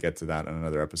 so we'll get to that on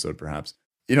another episode, perhaps.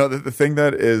 The thing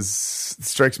that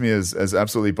strikes me as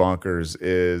absolutely bonkers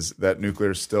is that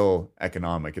nuclear is still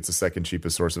economic. It's the second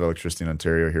cheapest source of electricity in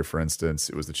Ontario here, for instance.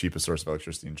 It was the cheapest source of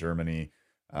electricity in Germany.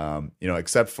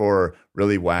 Except for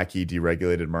really wacky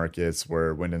deregulated markets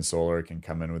where wind and solar can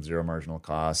come in with zero marginal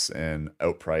costs and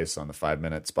outprice on the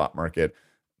 5-minute spot market,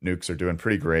 nukes are doing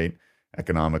pretty great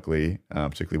economically,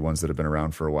 particularly ones that have been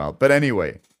around for a while. But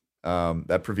anyway,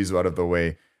 that proviso out of the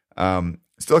way,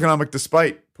 still economic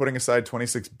despite putting aside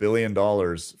 $26 billion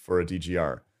for a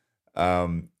DGR.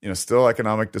 Still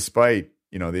economic despite,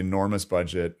 the enormous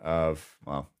budget of,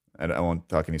 well, I won't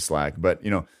talk any slack, but,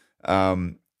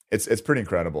 it's pretty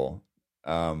incredible.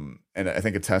 And I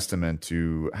think a testament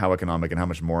to how economic and how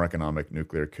much more economic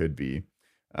nuclear could be.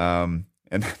 And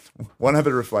one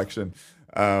other reflection,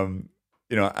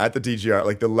 at the DGR,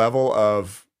 like the level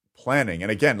of planning.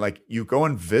 And again, like you go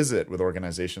and visit with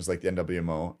organizations like the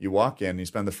NWMO, you walk in, you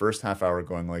spend the first half hour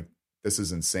going like, this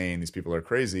is insane. These people are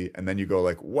crazy. And then you go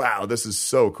like, wow, this is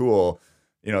so cool.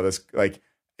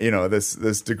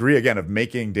 This degree again of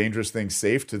making dangerous things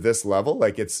safe to this level,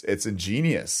 like it's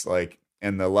ingenious, like,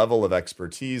 and the level of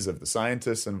expertise of the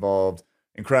scientists involved,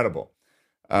 incredible.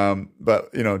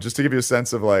 But just to give you a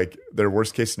sense of like their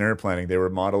worst case scenario planning, they were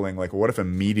modeling like, what if a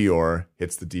meteor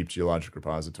hits the Deep Geologic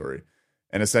Repository,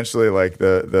 and essentially like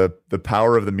the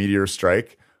power of the meteor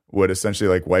strike would essentially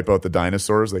like wipe out the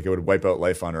dinosaurs, like it would wipe out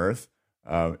life on Earth,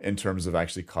 in terms of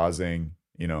actually causing.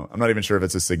 I'm not even sure if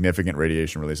it's a significant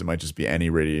radiation release. It might just be any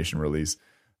radiation release.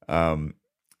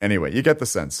 Anyway, you get the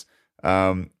sense.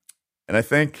 And I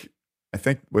think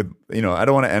with, I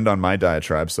don't want to end on my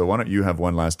diatribe. So why don't you have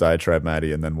one last diatribe,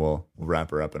 Maddie, and then we'll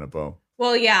wrap her up in a bow.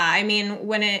 Well, yeah. I mean,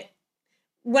 when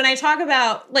I talk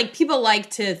about, like, people like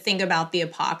to think about the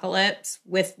apocalypse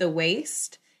with the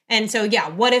waste. And so, yeah,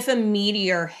 what if a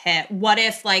meteor hit? What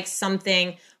if like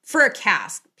something for a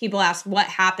cask? People ask what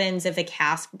happens if a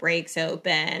cask breaks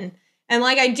open. And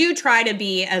like, I do try to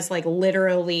be as like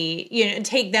literally,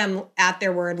 take them at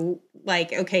their word.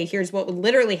 Like, okay, here's what would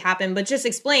literally happen, but just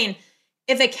explain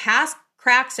if a cask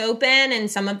cracks open and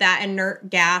some of that inert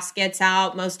gas gets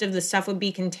out, most of the stuff would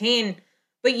be contained,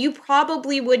 but you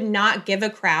probably would not give a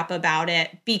crap about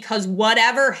it because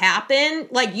whatever happened,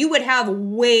 like you would have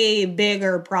way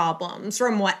bigger problems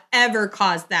from whatever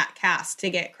caused that cask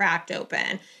to get cracked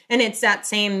open. And it's that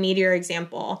same meteor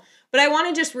example. But I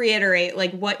want to just reiterate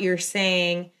like what you're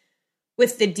saying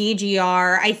with the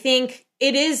DGR. I think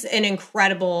it is an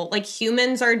incredible, like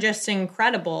humans are just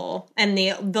incredible, and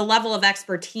the level of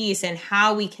expertise and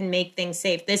how we can make things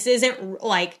safe. This isn't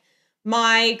like,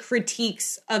 my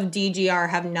critiques of DGR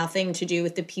have nothing to do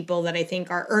with the people that I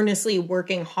think are earnestly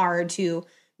working hard to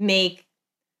make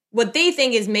what they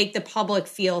think is make the public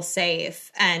feel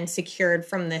safe and secured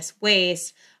from this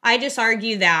waste. I just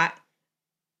argue that,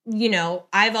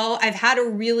 I've had a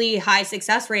really high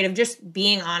success rate of just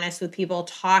being honest with people,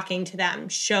 talking to them,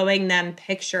 showing them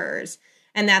pictures,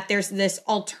 and that there's this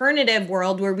alternative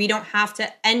world where we don't have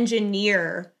to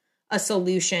engineer a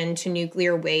solution to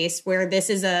nuclear waste, where this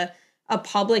is a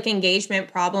public engagement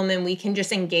problem and we can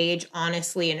just engage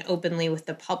honestly and openly with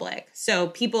the public. So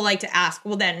people like to ask,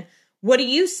 well, then what do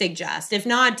you suggest? If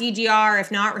not DGR,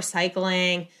 if not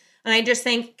recycling? And I just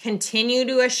think continue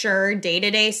to assure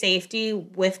day-to-day safety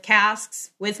with casks,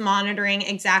 with monitoring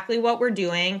exactly what we're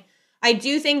doing. I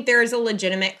do think there's a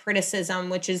legitimate criticism,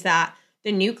 which is that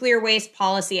the Nuclear Waste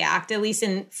Policy Act, at least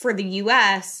for the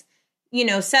US,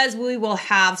 says we will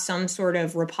have some sort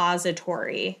of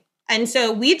repository. And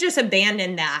so we've just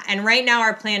abandoned that. And right now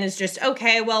our plan is just,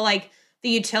 okay, well, like the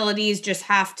utilities just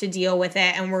have to deal with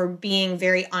it. And we're being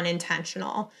very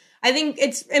unintentional. I think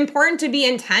it's important to be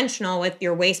intentional with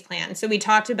your waste plan. So we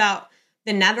talked about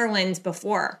the Netherlands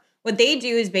before. What they do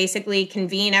is basically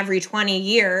convene every 20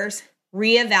 years,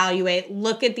 reevaluate,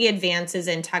 look at the advances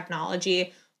in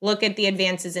technology, look at the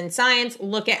advances in science,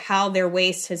 look at how their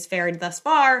waste has fared thus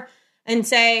far, and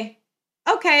say,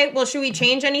 okay, well, should we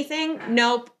change anything?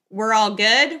 Nope, we're all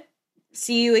good.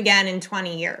 See you again in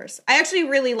 20 years. I actually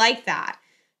really like that.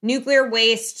 Nuclear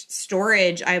waste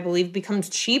storage, I believe, becomes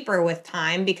cheaper with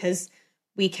time because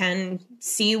we can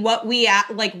see what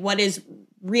is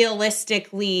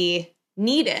realistically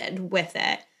needed with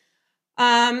it.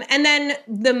 And then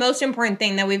the most important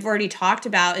thing that we've already talked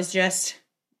about is just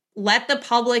let the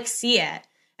public see it.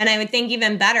 And I would think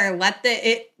even better, let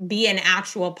it be an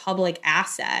actual public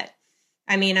asset.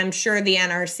 I mean, I'm sure the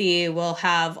NRC will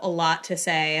have a lot to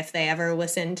say if they ever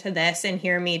listen to this and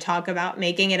hear me talk about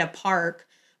making it a park.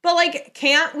 But like,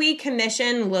 can't we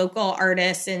commission local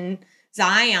artists in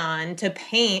Zion to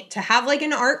paint, to have like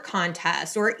an art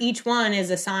contest, or each one is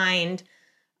assigned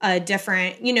a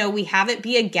different, we have it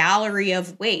be a gallery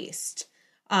of waste.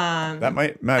 That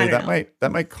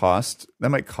might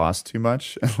cost too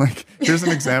much. Like, here's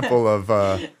an example of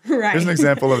right. Here's an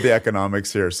example of the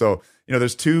economics here. So,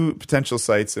 there's two potential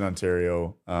sites in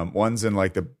Ontario. One's in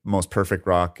like the most perfect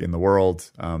rock in the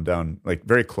world, down like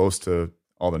very close to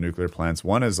all the nuclear plants.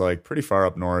 One is like pretty far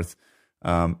up north.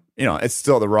 It's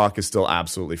still, the rock is still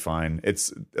absolutely fine.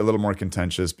 It's a little more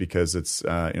contentious because it's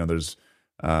there's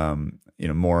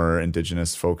more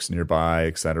indigenous folks nearby,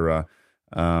 et cetera.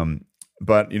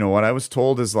 But what I was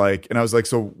told is like, and I was like,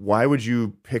 so why would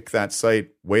you pick that site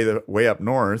way up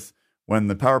north when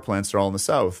the power plants are all in the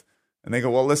south? And they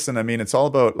go, well, listen, I mean, it's all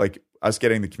about like us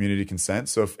getting the community consent.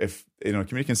 So if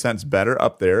community consent is better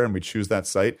up there and we choose that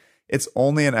site, it's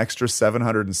only an extra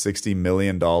 $760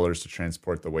 million to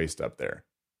transport the waste up there.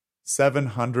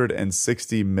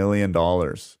 $760 million.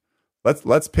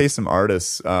 Let's pay some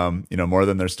artists, more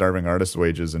than their starving artist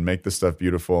wages, and make this stuff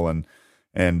beautiful and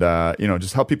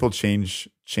just help people change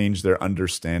their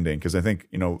understanding. Because I think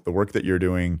the work that you're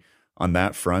doing on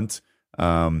that front,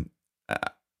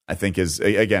 I think is,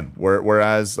 again,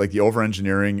 whereas like the over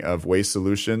engineering of waste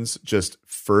solutions just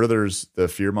furthers the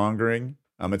fear mongering.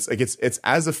 It's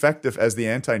as effective as the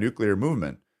anti-nuclear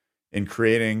movement in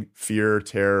creating fear,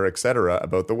 terror, et cetera,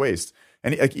 about the waste.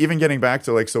 And like even getting back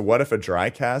to like, so what if a dry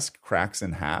cask cracks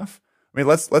in half? I mean,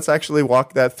 let's actually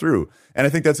walk that through. And I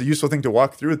think that's a useful thing to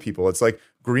walk through with people. It's like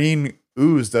green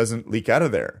ooze doesn't leak out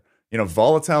of there.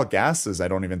 Volatile gases, I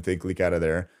don't even think leak out of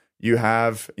there. You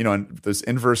have, this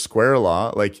inverse square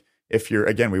law. Like if you're,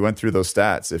 again, we went through those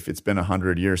stats. If it's been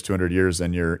 100 years, 200 years,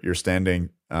 and you're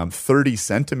standing 30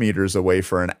 centimeters away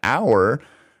for an hour,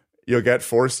 you'll get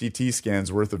 4 CT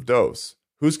scans worth of dose.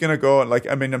 Who's going to go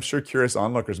and I'm sure curious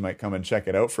onlookers might come and check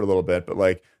it out for a little bit, but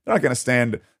like they're not going to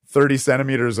stand 30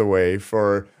 centimeters away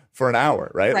for an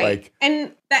hour, right? Like,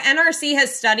 and the NRC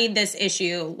has studied this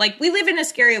issue. Like, we live in a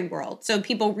scary world. So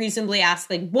people reasonably ask,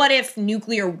 like, what if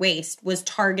nuclear waste was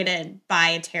targeted by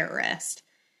a terrorist?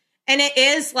 And it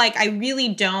is like, I really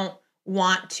don't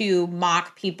want to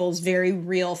mock people's very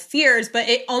real fears, but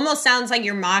it almost sounds like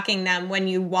you're mocking them when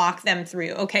you walk them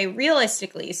through. Okay,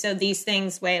 realistically, so these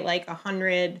things weigh like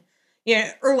 100,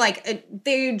 or like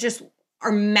they just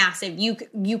are massive.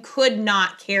 You could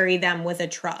not carry them with a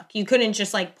truck. You couldn't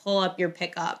just like pull up your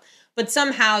pickup, but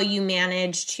somehow you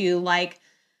manage to like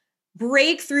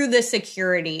break through the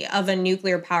security of a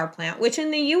nuclear power plant, which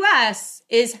in the US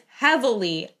is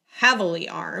heavily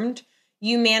armed.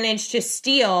 You manage to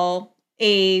steal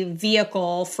a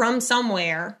vehicle from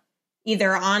somewhere,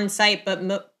 either on site,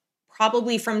 but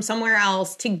probably from somewhere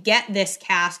else, to get this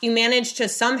cask. You manage to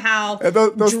somehow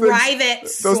drive it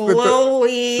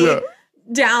slowly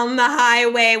down the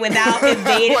highway without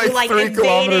evading, like 3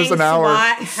 kilometers an hour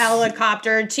SWAT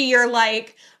helicopter to your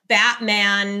like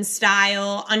Batman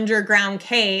style underground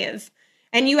cave.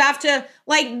 And you have to,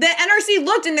 like, the NRC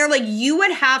looked and they're like, you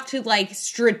would have to like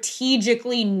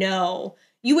strategically know.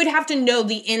 You would have to know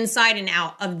the inside and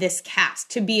out of this cask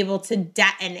to be able to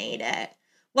detonate it.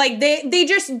 Like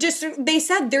they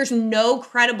said there's no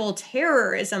credible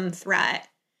terrorism threat.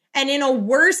 And in a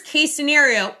worst case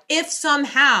scenario, if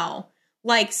somehow,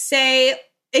 like, say,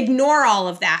 ignore all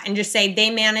of that and just say they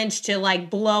managed to like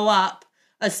blow up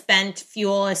a spent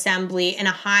fuel assembly in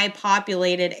a high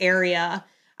populated area,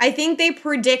 I think they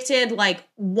predicted like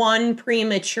 1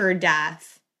 premature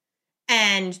death.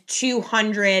 and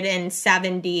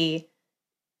 270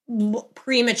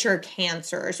 premature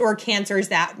cancers or cancers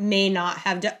that may not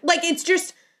have like it's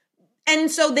just.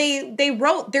 And so they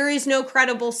wrote, there is no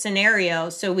credible scenario,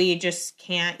 so we just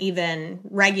can't even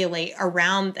regulate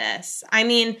around this. I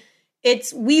mean,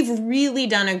 we've really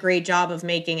done a great job of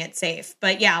making it safe.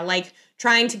 But yeah, like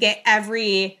trying to get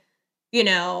every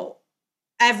extra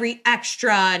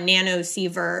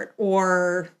nanosievert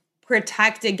or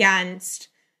protect against,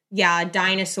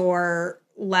 dinosaur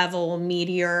level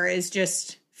meteor is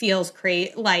just feels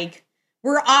crazy. Like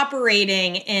we're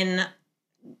operating in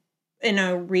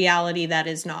a reality that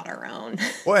is not our own.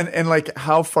 Well, and like,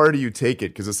 how far do you take it?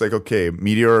 Because it's like, okay,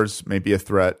 meteors may be a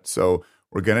threat, so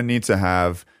we're going to need to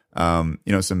have,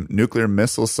 some nuclear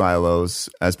missile silos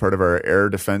as part of our air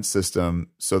defense system,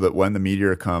 so that when the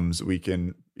meteor comes, we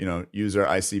can, use our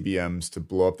ICBMs to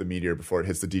blow up the meteor before it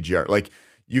hits the DGR. Like,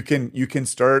 you can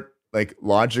start like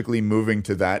logically moving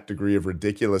to that degree of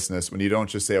ridiculousness when you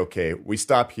don't just say, okay, we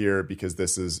stop here because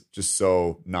this is just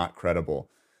so not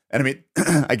credible. And I mean,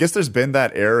 I guess there's been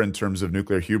that error in terms of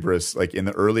nuclear hubris, like in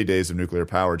the early days of nuclear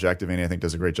power. Jack Devaney, I think,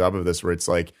 does a great job of this, where it's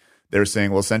like they're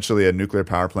saying, well, essentially a nuclear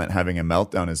power plant having a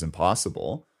meltdown is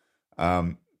impossible.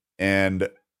 And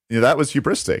that was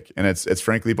hubristic, and it's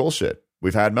frankly bullshit.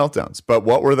 We've had meltdowns, but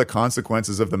what were the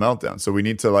consequences of the meltdown? So we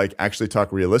need to like actually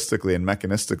talk realistically and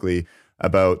mechanistically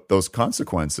about those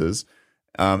consequences,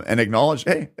 and acknowledge,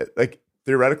 hey, like,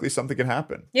 theoretically something can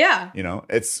happen. Yeah.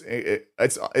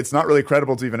 It's not really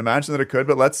credible to even imagine that it could,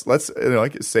 but let's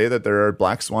say that there are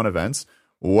black swan events.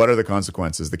 What are the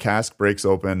consequences? The cask breaks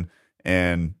open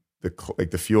and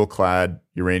the fuel clad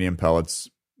uranium pellets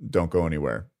don't go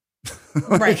anywhere.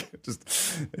 Right.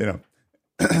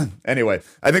 Anyway,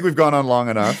 I think we've gone on long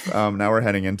enough. Now we're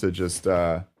heading into just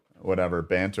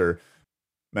banter.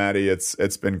 Maddie,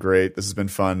 it's been great. This has been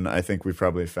fun. I think we've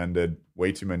probably offended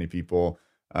way too many people.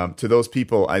 To those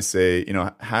people, I say,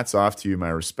 hats off to you. My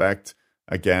respect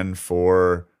again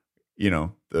for,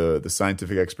 the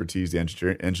scientific expertise,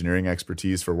 the engineering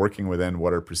expertise, for working within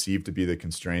what are perceived to be the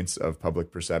constraints of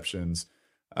public perceptions.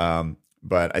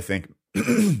 But I think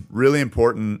really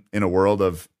important in a world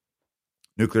of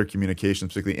nuclear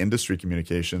communications, particularly industry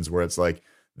communications, where it's like,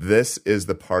 this is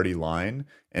the party line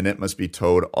and it must be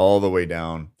towed all the way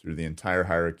down through the entire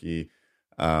hierarchy.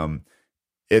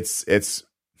 It's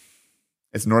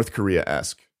North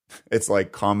Korea-esque. It's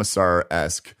like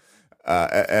Commissar-esque.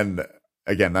 And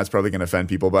again, that's probably going to offend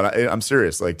people, but I'm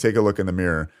serious. Like, take a look in the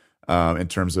mirror in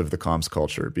terms of the comms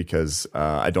culture, because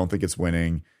I don't think it's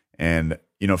winning. And,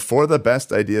 for the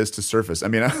best ideas to surface, I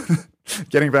mean,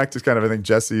 getting back to kind of, I think,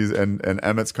 Jesse's and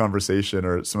Emmett's conversation,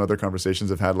 or some other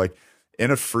conversations I've had, like, in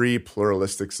a free,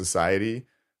 pluralistic society,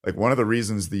 like, one of the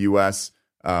reasons the U.S.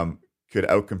 Could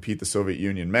outcompete the Soviet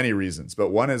Union, many reasons, but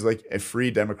one is like a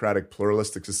free, democratic,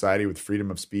 pluralistic society with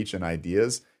freedom of speech and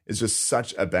ideas is just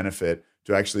such a benefit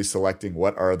to actually selecting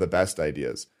what are the best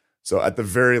ideas. So at the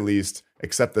very least,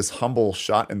 accept this humble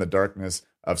shot in the darkness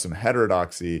of some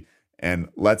heterodoxy, and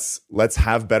let's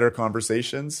have better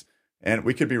conversations. And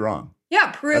we could be wrong.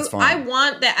 Yeah, I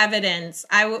want the evidence.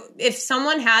 If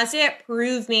someone has it,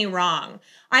 prove me wrong.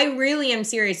 I really am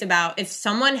serious about if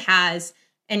someone has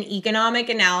an economic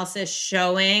analysis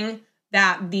showing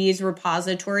that these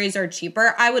repositories are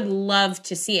cheaper, I would love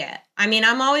to see it. I mean,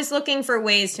 I'm always looking for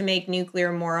ways to make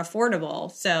nuclear more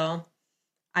affordable. So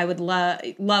I would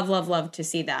love to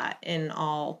see that in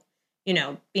all,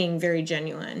 being very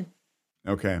genuine.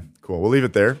 Okay, cool. We'll leave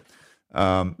it there.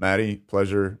 Maddie,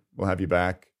 pleasure. We'll have you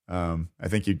back. I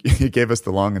think you gave us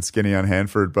the long and skinny on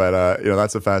Hanford, but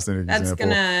that's a fascinating example.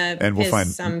 That's gonna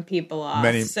piss some people off.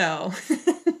 So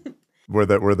we're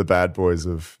the bad boys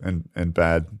of and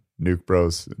bad nuke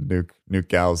bros, nuke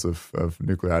gals of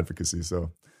nuclear advocacy.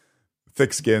 So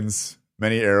thick skins,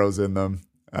 many arrows in them.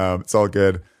 It's all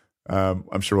good.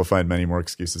 I'm sure we'll find many more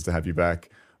excuses to have you back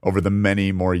over the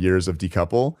many more years of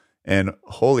Decouple. And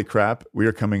holy crap, we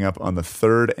are coming up on the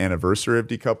 3rd anniversary of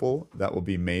Decouple. That will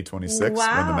be May 26th.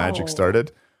 Wow. When the magic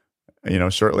started.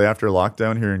 Shortly after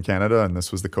lockdown here in Canada, and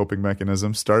this was the coping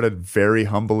mechanism. Started very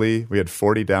humbly. We had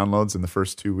 40 downloads in the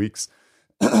first 2 weeks,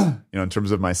 in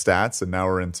terms of my stats, and now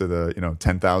we're into the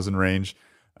 10,000 range.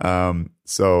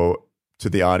 So to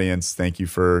the audience, thank you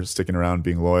for sticking around,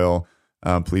 being loyal.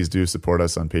 Please do support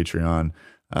us on Patreon,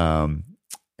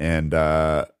 and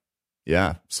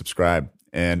subscribe.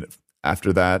 And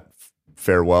after that,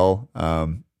 farewell.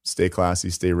 Stay classy,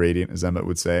 stay radiant, as Emmett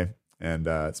would say. And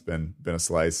it's been a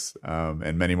slice,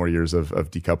 and many more years of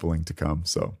decoupling to come.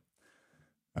 So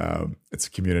it's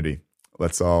a community.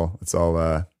 Let's all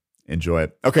enjoy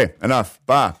it. Okay, enough.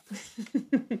 Bye.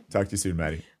 Talk to you soon,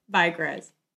 Maddie. Bye,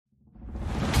 Chris.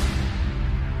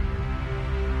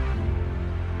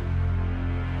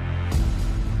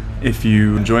 If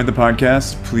you enjoyed the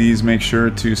podcast, please make sure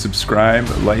to subscribe,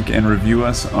 like, and review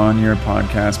us on your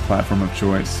podcast platform of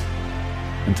choice.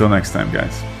 Until next time,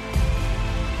 guys.